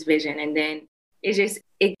creates this vision. And then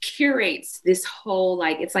it curates this whole,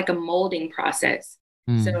 like, it's like a molding process.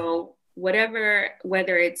 So whether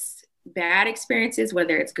it's bad experiences,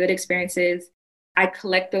 whether it's good experiences, I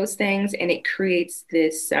collect those things and it creates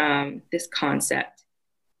this concept.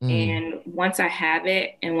 And once I have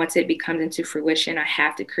it and once it becomes into fruition, I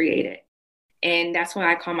have to create it. And that's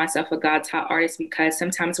why I call myself a God-taught artist, because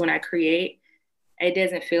sometimes when I create, it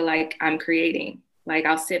doesn't feel like I'm creating. Like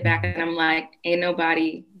I'll sit back and I'm like, ain't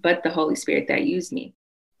nobody but the Holy Spirit that used me.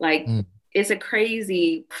 Like it's a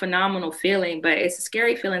crazy, phenomenal feeling, but it's a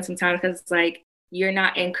scary feeling sometimes because it's like you're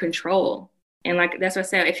not in control. And like, that's what I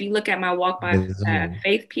said, if you look at my Walk by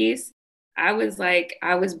Faith piece, I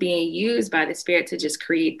was being used by the Spirit to just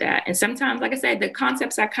create that. And sometimes, like I said, the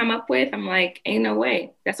concepts I come up with, I'm like, ain't no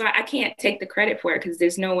way. That's why I can't take the credit for it, because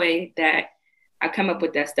there's no way that I come up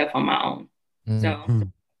with that stuff on my own. So,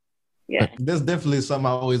 yeah. That's definitely something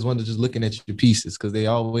I always wonder, just looking at your pieces, because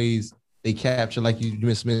they capture, like you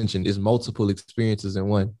just mentioned, is multiple experiences in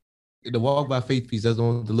one. The Walk by Faith piece, that's the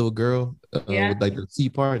one with the little girl with like the C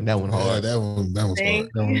part, and that one hard. That one's hard. That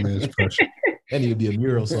one is pressure. That need to be a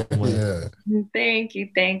mural somewhere. Thank you.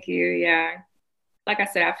 Yeah. Like I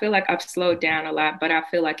said, I feel like I've slowed down a lot, but I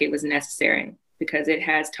feel like it was necessary because it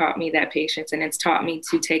has taught me that patience, and it's taught me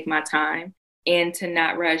to take my time and to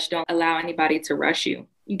not rush. Don't allow anybody to rush you.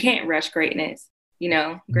 You can't rush greatness. You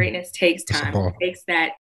know, greatness takes time. It takes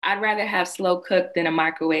that. I'd rather have slow cooked than a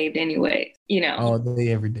microwaved anyway, you know. All day,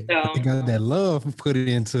 every day. So, you got that love put it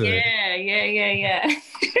into it. Yeah.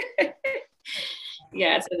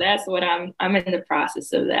 Yeah, so that's what I'm in the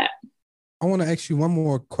process of that. I want to ask you one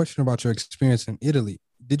more question about your experience in Italy.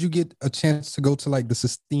 Did you get a chance to go to like the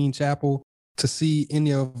Sistine Chapel to see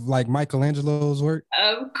any of like Michelangelo's work?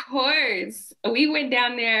 Of course. We went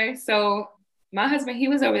down there. So my husband, he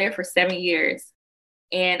was over there for 7 years.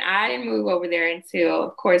 And I didn't move over there until,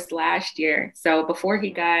 of course, last year. So before he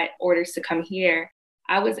got orders to come here,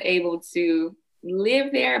 I was able to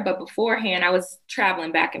live there. But beforehand, I was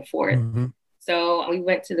traveling back and forth. Mm-hmm. So we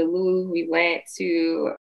went to the Louvre. We went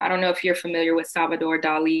to, I don't know if you're familiar with Salvador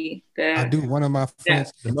Dali. I do. One of my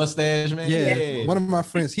friends. The mustache man? Yeah. One of my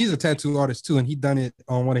friends, he's a tattoo artist too. And he done it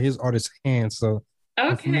on one of his artist's hands. So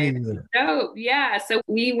okay. Dope. Yeah. So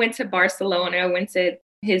we went to Barcelona, went to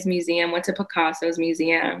his museum, went to Picasso's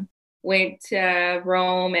museum, went to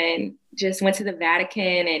Rome, and just went to the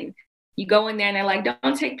Vatican. And you go in there and they're like,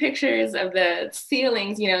 don't take pictures of the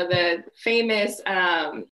ceilings, you know, the famous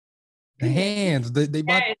the hands. They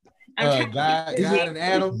bought God and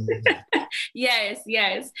Adam. Yes.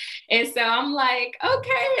 And so I'm like,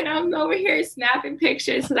 okay. And I'm over here snapping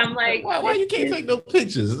pictures. And I'm like, why you can't take no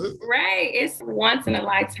pictures? Right. It's once in a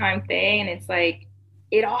lifetime thing. And it's like,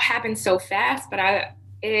 it all happened so fast, but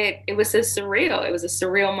it was surreal. It was a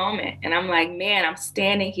surreal moment. And I'm like, man, I'm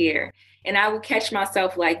standing here. And I would catch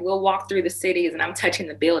myself, like, we'll walk through the cities and I'm touching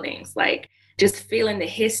the buildings, like just feeling the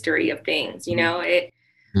history of things, you know,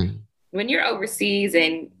 when you're overseas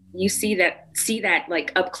and you see that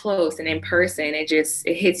like up close and in person, it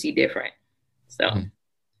hits you different. So,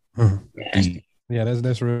 yeah,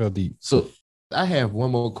 that's real deep. So I have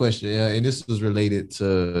one more question, and this was related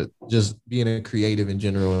to just being a creative in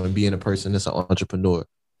general and being a person that's an entrepreneur.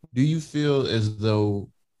 Do you feel as though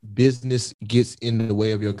business gets in the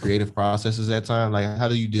way of your creative processes at times? Like, how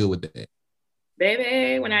do you deal with that?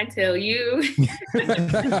 Baby, when I tell you.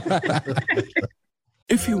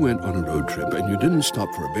 If you went on a road trip and you didn't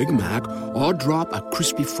stop for a Big Mac or drop a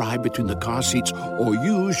crispy fry between the car seats or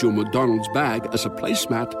use your McDonald's bag as a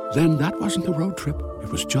placemat, then that wasn't a road trip. It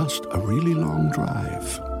was just a really long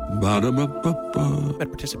drive. Ba-da-ba-ba-ba. At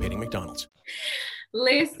participating McDonald's.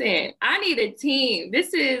 Listen, I need a team.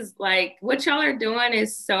 This is like what y'all are doing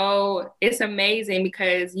it's amazing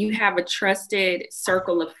because you have a trusted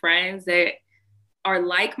circle of friends that are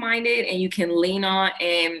like-minded and you can lean on,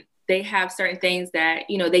 and they have certain things that,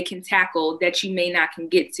 you know, they can tackle that you may not can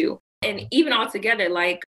get to. And even altogether,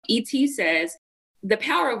 like E.T. says, the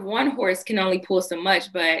power of one horse can only pull so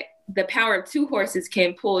much, but the power of two horses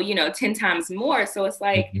can pull, 10 times more. So it's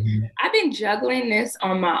like, I've been juggling this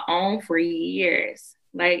on my own for years.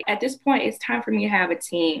 Like at this point, it's time for me to have a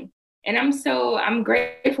team. And I'm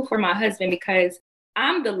grateful for my husband because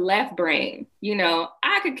I'm the left brain.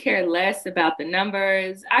 I could care less about the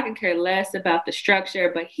numbers. I could care less about the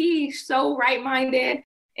structure, but he's so right-minded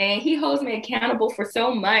and he holds me accountable for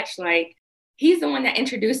so much. Like, he's the one that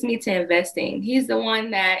introduced me to investing. He's the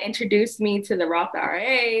one that introduced me to the Roth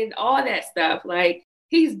IRA, all that stuff. Like,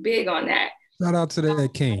 he's big on that. Shout out to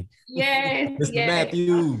that king. Yes. Mr.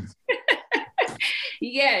 Mathews.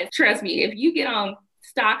 Yes. Trust me, if you get on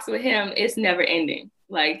stocks with him, it's never ending.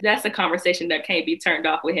 Like, that's a conversation that can't be turned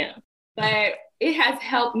off with him. But it has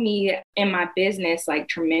helped me in my business, like,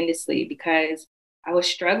 tremendously, because I was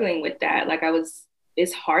struggling with that. Like,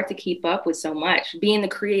 it's hard to keep up with so much, being the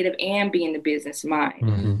creative and being the business mind.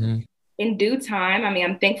 Mm-hmm. In due time,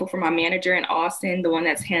 I'm thankful for my manager in Austin, the one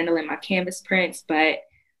that's handling my canvas prints. But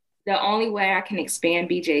the only way I can expand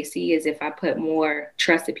BJC is if I put more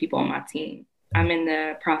trusted people on my team. I'm in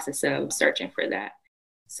the process of searching for that.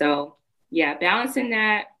 So, yeah, balancing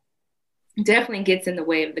that definitely gets in the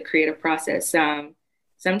way of the creative process.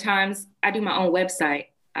 Sometimes I do my own website.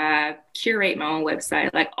 I curate my own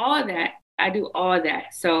website, like all of that. I do all of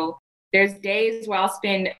that. So there's days where I'll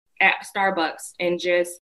spend at Starbucks and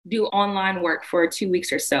just do online work for 2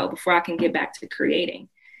 weeks or so before I can get back to creating.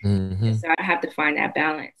 Mm-hmm. So I have to find that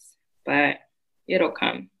balance, but it'll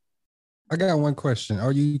come. I got one question.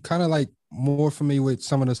 Are you kind of like more familiar with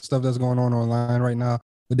some of the stuff that's going on online right now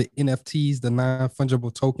with the NFTs, the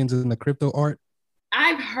non-fungible tokens and the crypto art?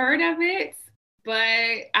 I've heard of it, but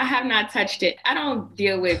I have not touched it. I don't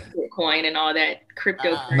deal with Bitcoin and all that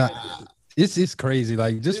cryptocurrency. It's crazy.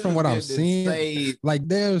 Like, just from what I'm seeing, like,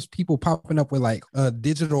 there's people popping up with like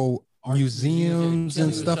digital museums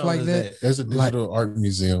and stuff like that. There's a digital art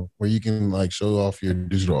museum where you can like show off your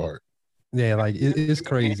digital art. Yeah, like it's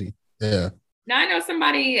crazy. Yeah. Now, I know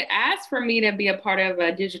somebody asked for me to be a part of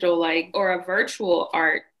a digital or a virtual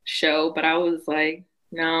art show, but I was like,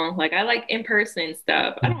 no, like, I like in-person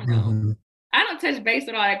stuff. I don't know. Mm-hmm. I don't touch base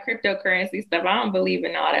with all that cryptocurrency stuff. I don't believe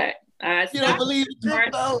in all that. You don't believe in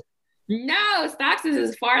crypto? No, stocks is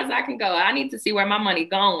as far as I can go. I need to see where my money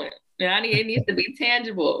going. It needs to be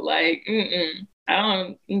tangible. Like, I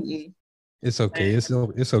don't. It's okay.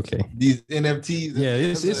 It's okay. These NFTs. Yeah,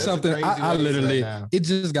 it's something I literally, it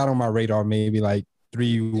just got on my radar maybe like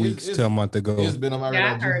 3 weeks to a month ago. It's been on my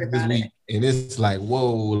radar this week, and it's like,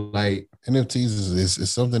 whoa, like NFTs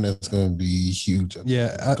is something that's going to be huge.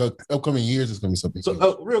 Yeah, upcoming years is going to be something.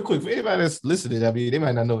 So, real quick, for anybody that's listening, I mean, they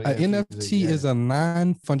might not know. An NFT is a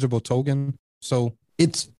non-fungible token, so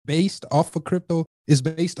it's based off of crypto. It's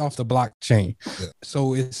based off the blockchain,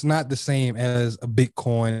 so it's not the same as a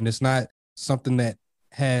Bitcoin, and it's not something that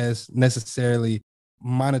has necessarily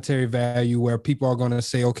monetary value where people are going to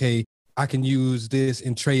say, okay, I can use this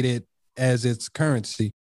and trade it as its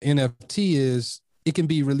currency. NFT is, it can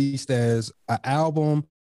be released as an album.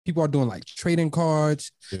 People are doing like trading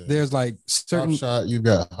cards. Yeah. There's like certain shot. You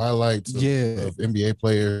got highlights of NBA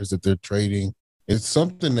players that they're trading. It's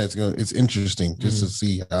something it's interesting just to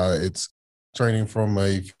see how it's trading from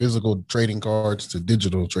a physical trading cards to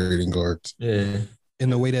digital trading cards. Yeah. In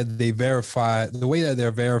the way that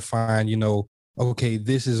they're verifying, you know, okay,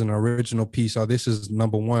 this is an original piece or this is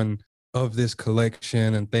number one of this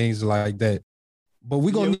collection and things like that. But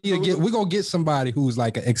we're gonna get somebody who's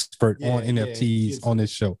like an expert on NFTs on this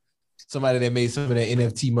show. Somebody that made some of that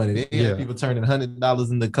NFT money. They have people turning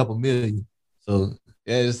 $100 into a couple million. So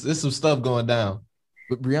there's some stuff going down.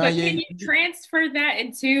 But Brionya, can you transfer that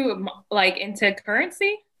into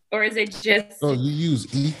currency, or is it just? Oh, you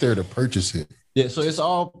use Ether to purchase it. Yeah, so it's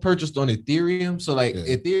all purchased on Ethereum. So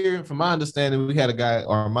Ethereum, from my understanding, we had a guy,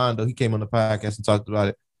 Armando, he came on the podcast and talked about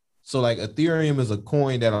it. So like Ethereum is a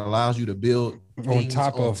coin that allows you to build on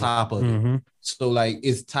top of it. So like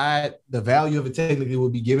it's tied, the value of it technically will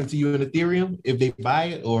be given to you in Ethereum if they buy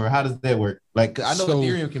it, or how does that work? Like I know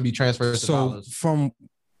Ethereum can be transferred to dollars.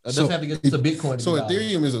 It doesn't have to get to Bitcoin. So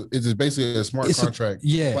Ethereum is basically a smart contract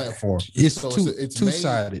platform. It's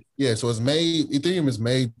two-sided. So Ethereum is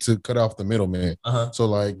made to cut off the middleman. So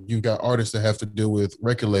like you got artists that have to deal with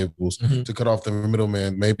record labels to cut off the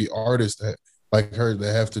middleman. Maybe artists that like her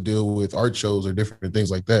that have to deal with art shows or different things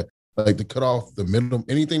like that. Like to cut off the middle,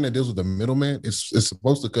 anything that deals with the middleman, it's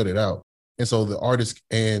supposed to cut it out. And so the artist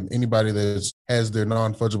and anybody that has their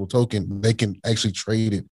non-fungible token, they can actually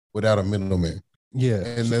trade it without a middleman. Yeah.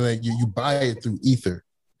 And then you buy it through Ether.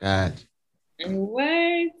 God.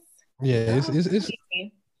 What? Yeah,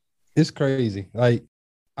 it's crazy. Like,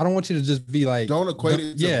 I don't want you to just be like, don't equate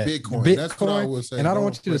it to Bitcoin. That's what I would say. And I don't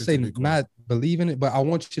want you to say not believe in it, but I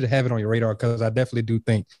want you to have it on your radar because I definitely do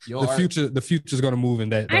think the future is going to move in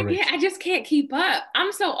that direction. I just can't keep up.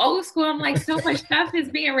 I'm so old school. I'm like, so much stuff is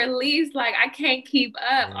being released. Like, I can't keep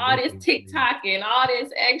up. All this TikTok and all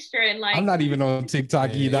this extra. And like, I'm not even on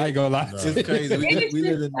TikTok either. I ain't going to lie. It's crazy. We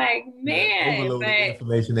live in like, man. But,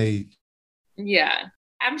 information age. Yeah.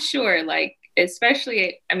 I'm sure, like,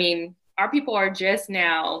 especially, I mean, our people are just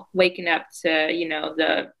now waking up to, you know,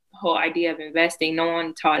 the whole idea of investing. No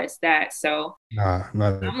one taught us that. So I'm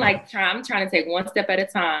trying to take one step at a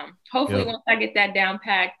time. Hopefully once I get that down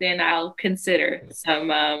packed, then I'll consider some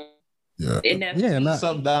something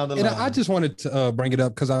down the line. I just wanted to bring it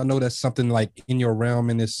up because I know that's something like in your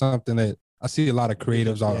realm, and it's something that I see a lot of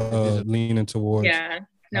creatives are leaning towards. Yeah.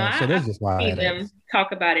 No, so that's just why I see them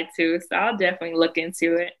talk about it too. So I'll definitely look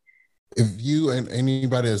into it. If you and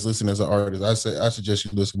anybody that's listening as an artist, I suggest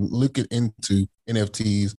you look into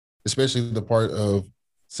NFTs, especially the part of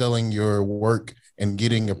selling your work and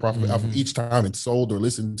getting a profit off of each time it's sold or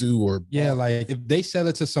listened to or like if they sell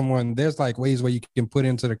it to someone, there's like ways where you can put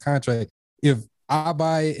into the contract. If I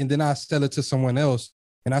buy it and then I sell it to someone else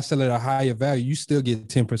and I sell it at a higher value, you still get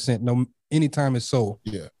 10% anytime it's sold.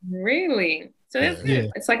 Yeah. Really? So that's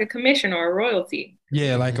good. It's like a commission or a royalty.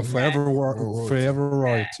 Yeah, like a forever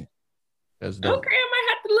royalty. That's dope. Okay, I might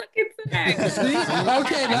have to look into that.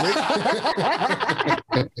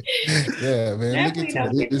 Yeah, man. Look into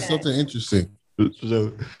it. It's something interesting.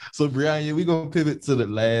 So Brionya, we're gonna pivot to the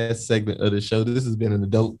last segment of the show. This has been an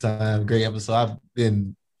adult time, great episode.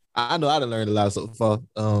 I know I've learned a lot so far.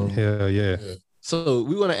 Hell yeah. So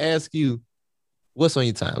we want to ask you, what's on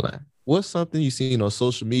your timeline? What's something you've seen on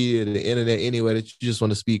social media, the internet, anywhere that you just want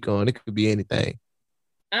to speak on? It could be anything.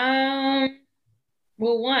 Well,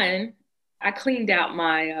 one, I cleaned out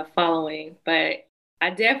my following, but I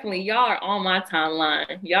definitely, y'all are on my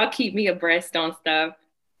timeline. Y'all keep me abreast on stuff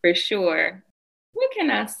for sure. What can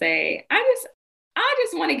I say? I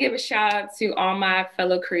just want to give a shout out to all my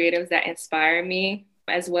fellow creatives that inspire me,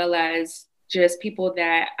 as well as just people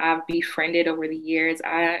that I've befriended over the years.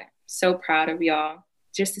 I'm so proud of y'all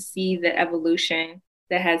just to see the evolution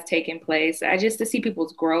that has taken place. Just to see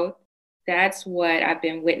people's growth. That's what I've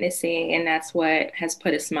been witnessing, and that's what has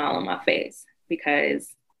put a smile on my face,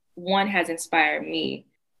 because one has inspired me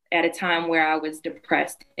at a time where I was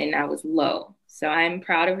depressed and I was low. So I'm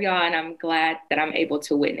proud of y'all, and I'm glad that I'm able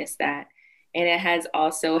to witness that. And it has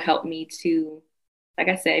also helped me to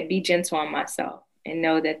like I said, be gentle on myself and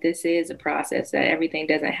know that this is a process, that everything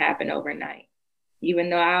doesn't happen overnight. Even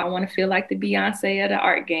though I want to feel like the Beyonce of the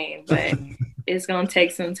art game, but it's going to take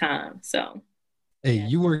some time. So, hey,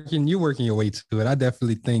 you working your way to it. I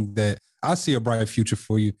definitely think that I see a bright future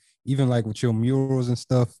for you, even like with your murals and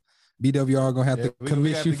stuff. BWR gonna have to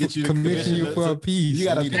commission you for a piece. You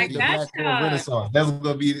gotta pick the Black World Renaissance. That's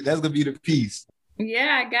gonna be the piece.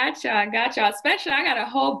 Yeah, I got y'all. Especially, I got a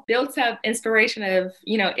whole built-up inspiration of,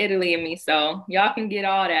 Italy in me. So y'all can get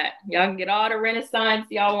all that. Y'all can get all the Renaissance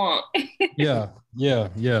y'all want. Yeah.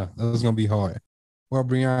 That's gonna be hard. Well,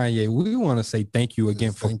 Brionya, we want to say thank you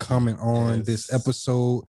again for coming on this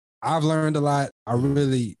episode. I've learned a lot. I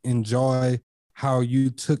really enjoy how you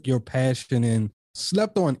took your passion and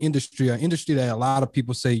slept on an industry that a lot of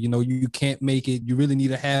people say, you can't make it. You really need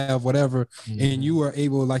to have whatever. Mm-hmm. And you were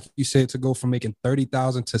able, like you said, to go from making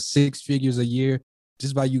 $30,000 to 6 figures a year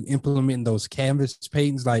just by you implementing those canvas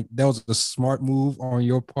paintings. Like, that was a smart move on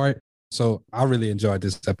your part. So I really enjoyed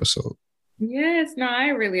this episode. Yes, no, I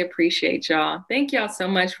really appreciate y'all. Thank y'all so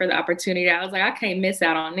much for the opportunity. I was like, I can't miss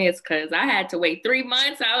out on this because I had to wait 3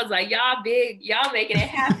 months. I was like, y'all big, y'all making it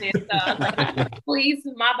happen. So I was like, please,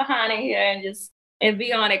 my behind in here and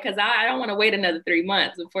be on it, because I don't want to wait another 3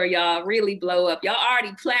 months before y'all really blow up. Y'all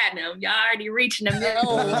already platinum. Y'all already reaching the million.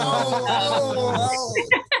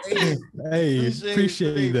 Hey,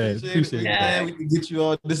 appreciate that. Appreciate that. We can get you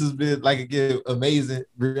all. This has been amazing.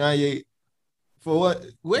 Brionya, for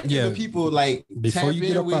what can the people before you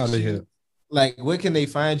get up out of here? Like, where can they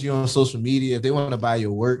find you on social media? If they want to buy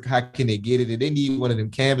your work, how can they get it? If they need one of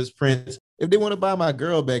them canvas prints, if they want to buy my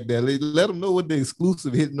girl back there, let them know what the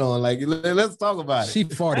exclusive hitting on. Like, let's talk about it. She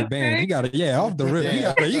 40 band. You gotta, off the rip. You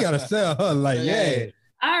gotta sell her.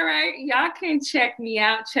 All right. Y'all can check me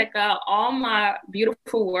out. Check out all my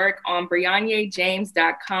beautiful work on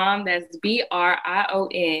BrionyaJames.com. That's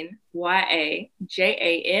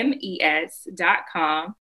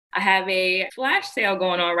BrionyaJames.com. I have a flash sale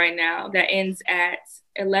going on right now that ends at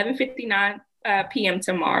 11:59 p.m.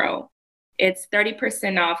 tomorrow. It's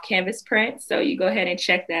 30% off canvas print. So you go ahead and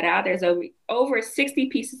check that out. There's over 60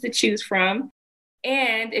 pieces to choose from.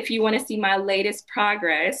 And if you want to see my latest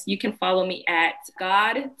progress, you can follow me at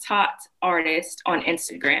God Taught Artist on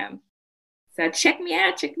Instagram. So check me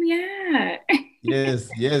out. Yes.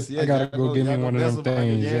 I gotta go get me one of them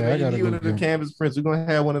things. I gotta go one of the canvas prints. We're gonna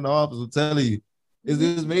have one in the office. I'm telling you.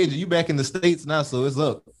 It's major. You back in the States now, so it's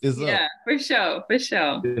up. Yeah, for sure.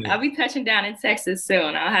 Yeah. I'll be touching down in Texas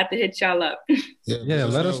soon. I'll have to hit y'all up. Yeah,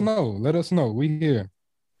 let us know. We here.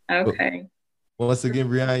 Okay. Once again,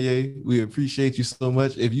 Brionya, we appreciate you so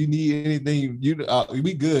much. If you need anything,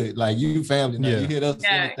 we good. Like, you family now. You hit us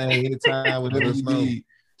anytime, whatever you need.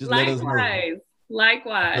 Just let us know.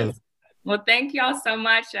 Likewise. Well, thank y'all so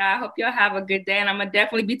much. I hope y'all have a good day, and I'm gonna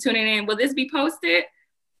definitely be tuning in. Will this be posted?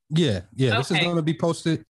 Yeah. Okay. This is gonna be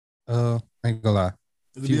posted. I ain't gonna lie.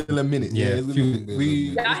 It'll be in a minute.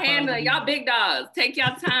 Y'all handle it. Y'all big dogs. Take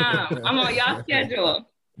y'all time. I'm on y'all schedule.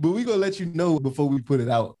 But we gonna let you know before we put it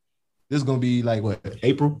out. This is gonna be like what,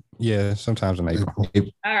 April? Yeah, sometimes in April.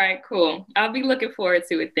 All right, cool. I'll be looking forward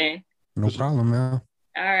to it then. No problem, man.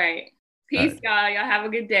 All right. Peace, y'all. Y'all have a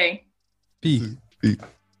good day. Peace.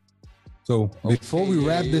 So before we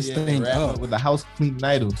wrap this thing up with the house cleaning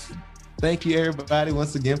items, thank you everybody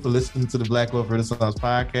once again for listening to the Black Wealth Renaissance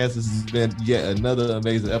podcast. This has been yet another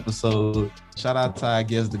amazing episode. Shout out to our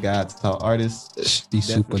guest, the God Taught Artist. She's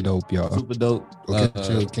super dope, y'all. Super dope. Go get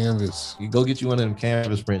you a canvas. You go get you one of them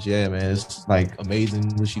canvas prints. Yeah, man. It's like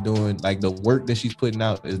amazing what she's doing. Like, the work that she's putting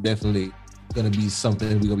out is definitely gonna be something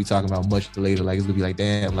we're gonna be talking about much later. Like, it's gonna be like,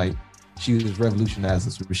 damn, like, she was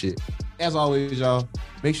revolutionizing some shit. As always, y'all,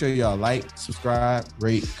 make sure y'all like, subscribe,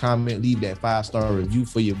 rate, comment, leave that 5-star review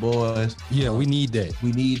for your boys. Yeah, we need that.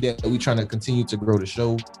 We trying to continue to grow the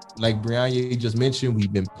show. Like Brionya just mentioned,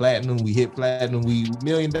 we've been platinum. We hit platinum. We 1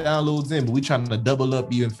 million downloads in, but we trying to double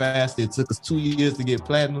up even faster. It took us 2 years to get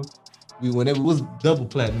platinum. Whenever it was double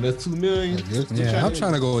platinum, that's 2 million. I'm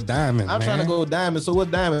trying to go diamond. Trying to go diamond. So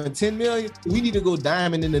what diamond? 10 million? We need to go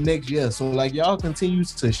diamond in the next year. So like, y'all continue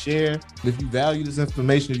to share. If you value this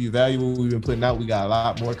information, if you value what we've been putting out, we got a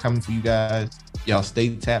lot more coming for you guys. Y'all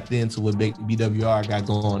stay tapped into what BWR got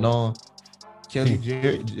going on. Kelly,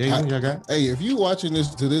 Jared, y'all got? Hey, if you watching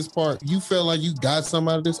this to this part, you feel like you got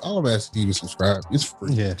something out of this, all I'm asking you to subscribe. It's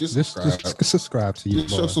free. Yeah, just subscribe. Just subscribe to you.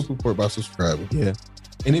 Just show some support by subscribing. Yeah.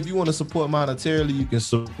 And if you want to support monetarily, you can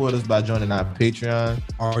support us by joining our Patreon.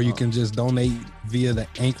 Or you can just donate via the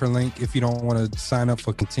Anchor link. If you don't want to sign up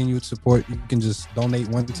for continued support, you can just donate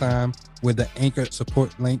one time with the Anchor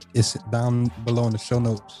support link. It's down below in the show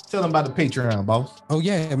notes. Tell them about the Patreon, boss. Oh,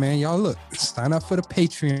 yeah, man. Y'all, look, sign up for the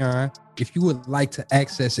Patreon. If you would like to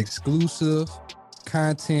access exclusive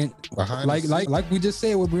content, like we just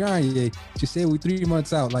said with Brionya, she said we 3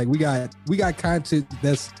 months out. Like we got content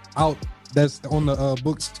that's out, that's on the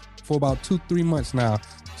books for about 2-3 months now.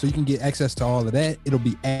 So you can get access to all of that. It'll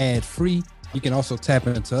be ad free. You can also tap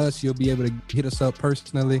into us. You'll be able to hit us up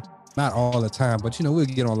personally. Not all the time, but we'll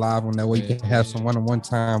get on live on that way. You can have some one-on-one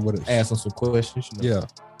time with us. Ask us some questions. Yeah.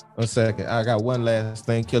 1 second. I got one last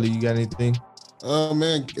thing. Kelly, you got anything?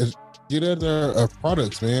 Man, get at our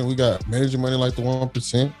products, man. We got Manage Your Money Like the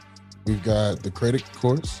 1%. We've got the credit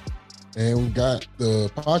course. And we've got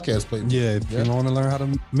the podcast playbook. Yeah, if you want to learn how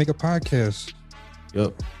to make a podcast.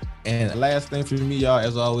 Yep. And last thing for me, y'all,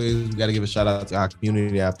 as always, we got to give a shout out to our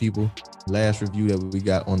community, our people. Last review that we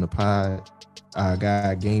got on the pod, our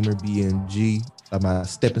guy Gamer BNG about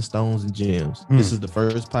Stepping Stones and Gems. This is the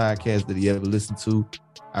first podcast that he ever listened to.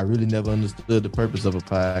 I really never understood the purpose of a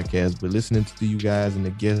podcast, but listening to you guys and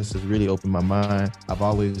the guests has really opened my mind. I've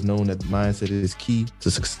always known that the mindset is key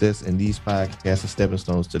to success, and these podcasts are stepping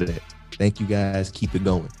stones to that. Thank you guys. Keep it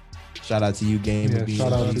going. Shout out to you, Gamer BNG.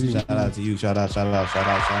 Shout out to you. Shout out to you. Shout out.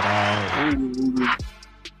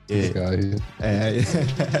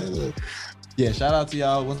 Yeah, shout out to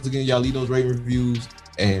y'all. Once again, y'all leave those rate reviews.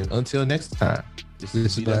 And until next time, this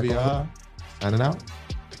is BWR signing out.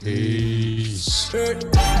 Peace.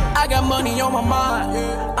 I got money on my mind.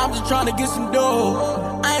 I'm just trying to get some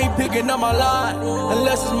dough. I ain't picking up my line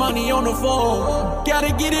unless it's money on the phone.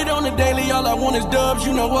 Gotta get it on the daily. All I want is dubs.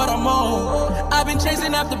 You know what I'm on. I've been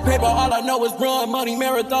chasing after paper. All I know is run money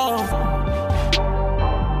marathon.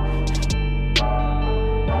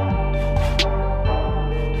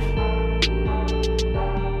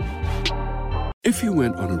 If you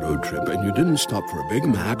went on a road trip and you didn't stop for a Big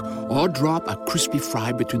Mac or drop a crispy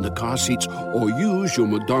fry between the car seats or use your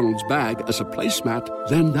McDonald's bag as a placemat,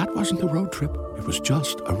 then that wasn't a road trip. It was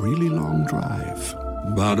just a really long drive.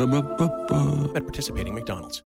 Ba-da-ba-ba-ba. At participating McDonald's.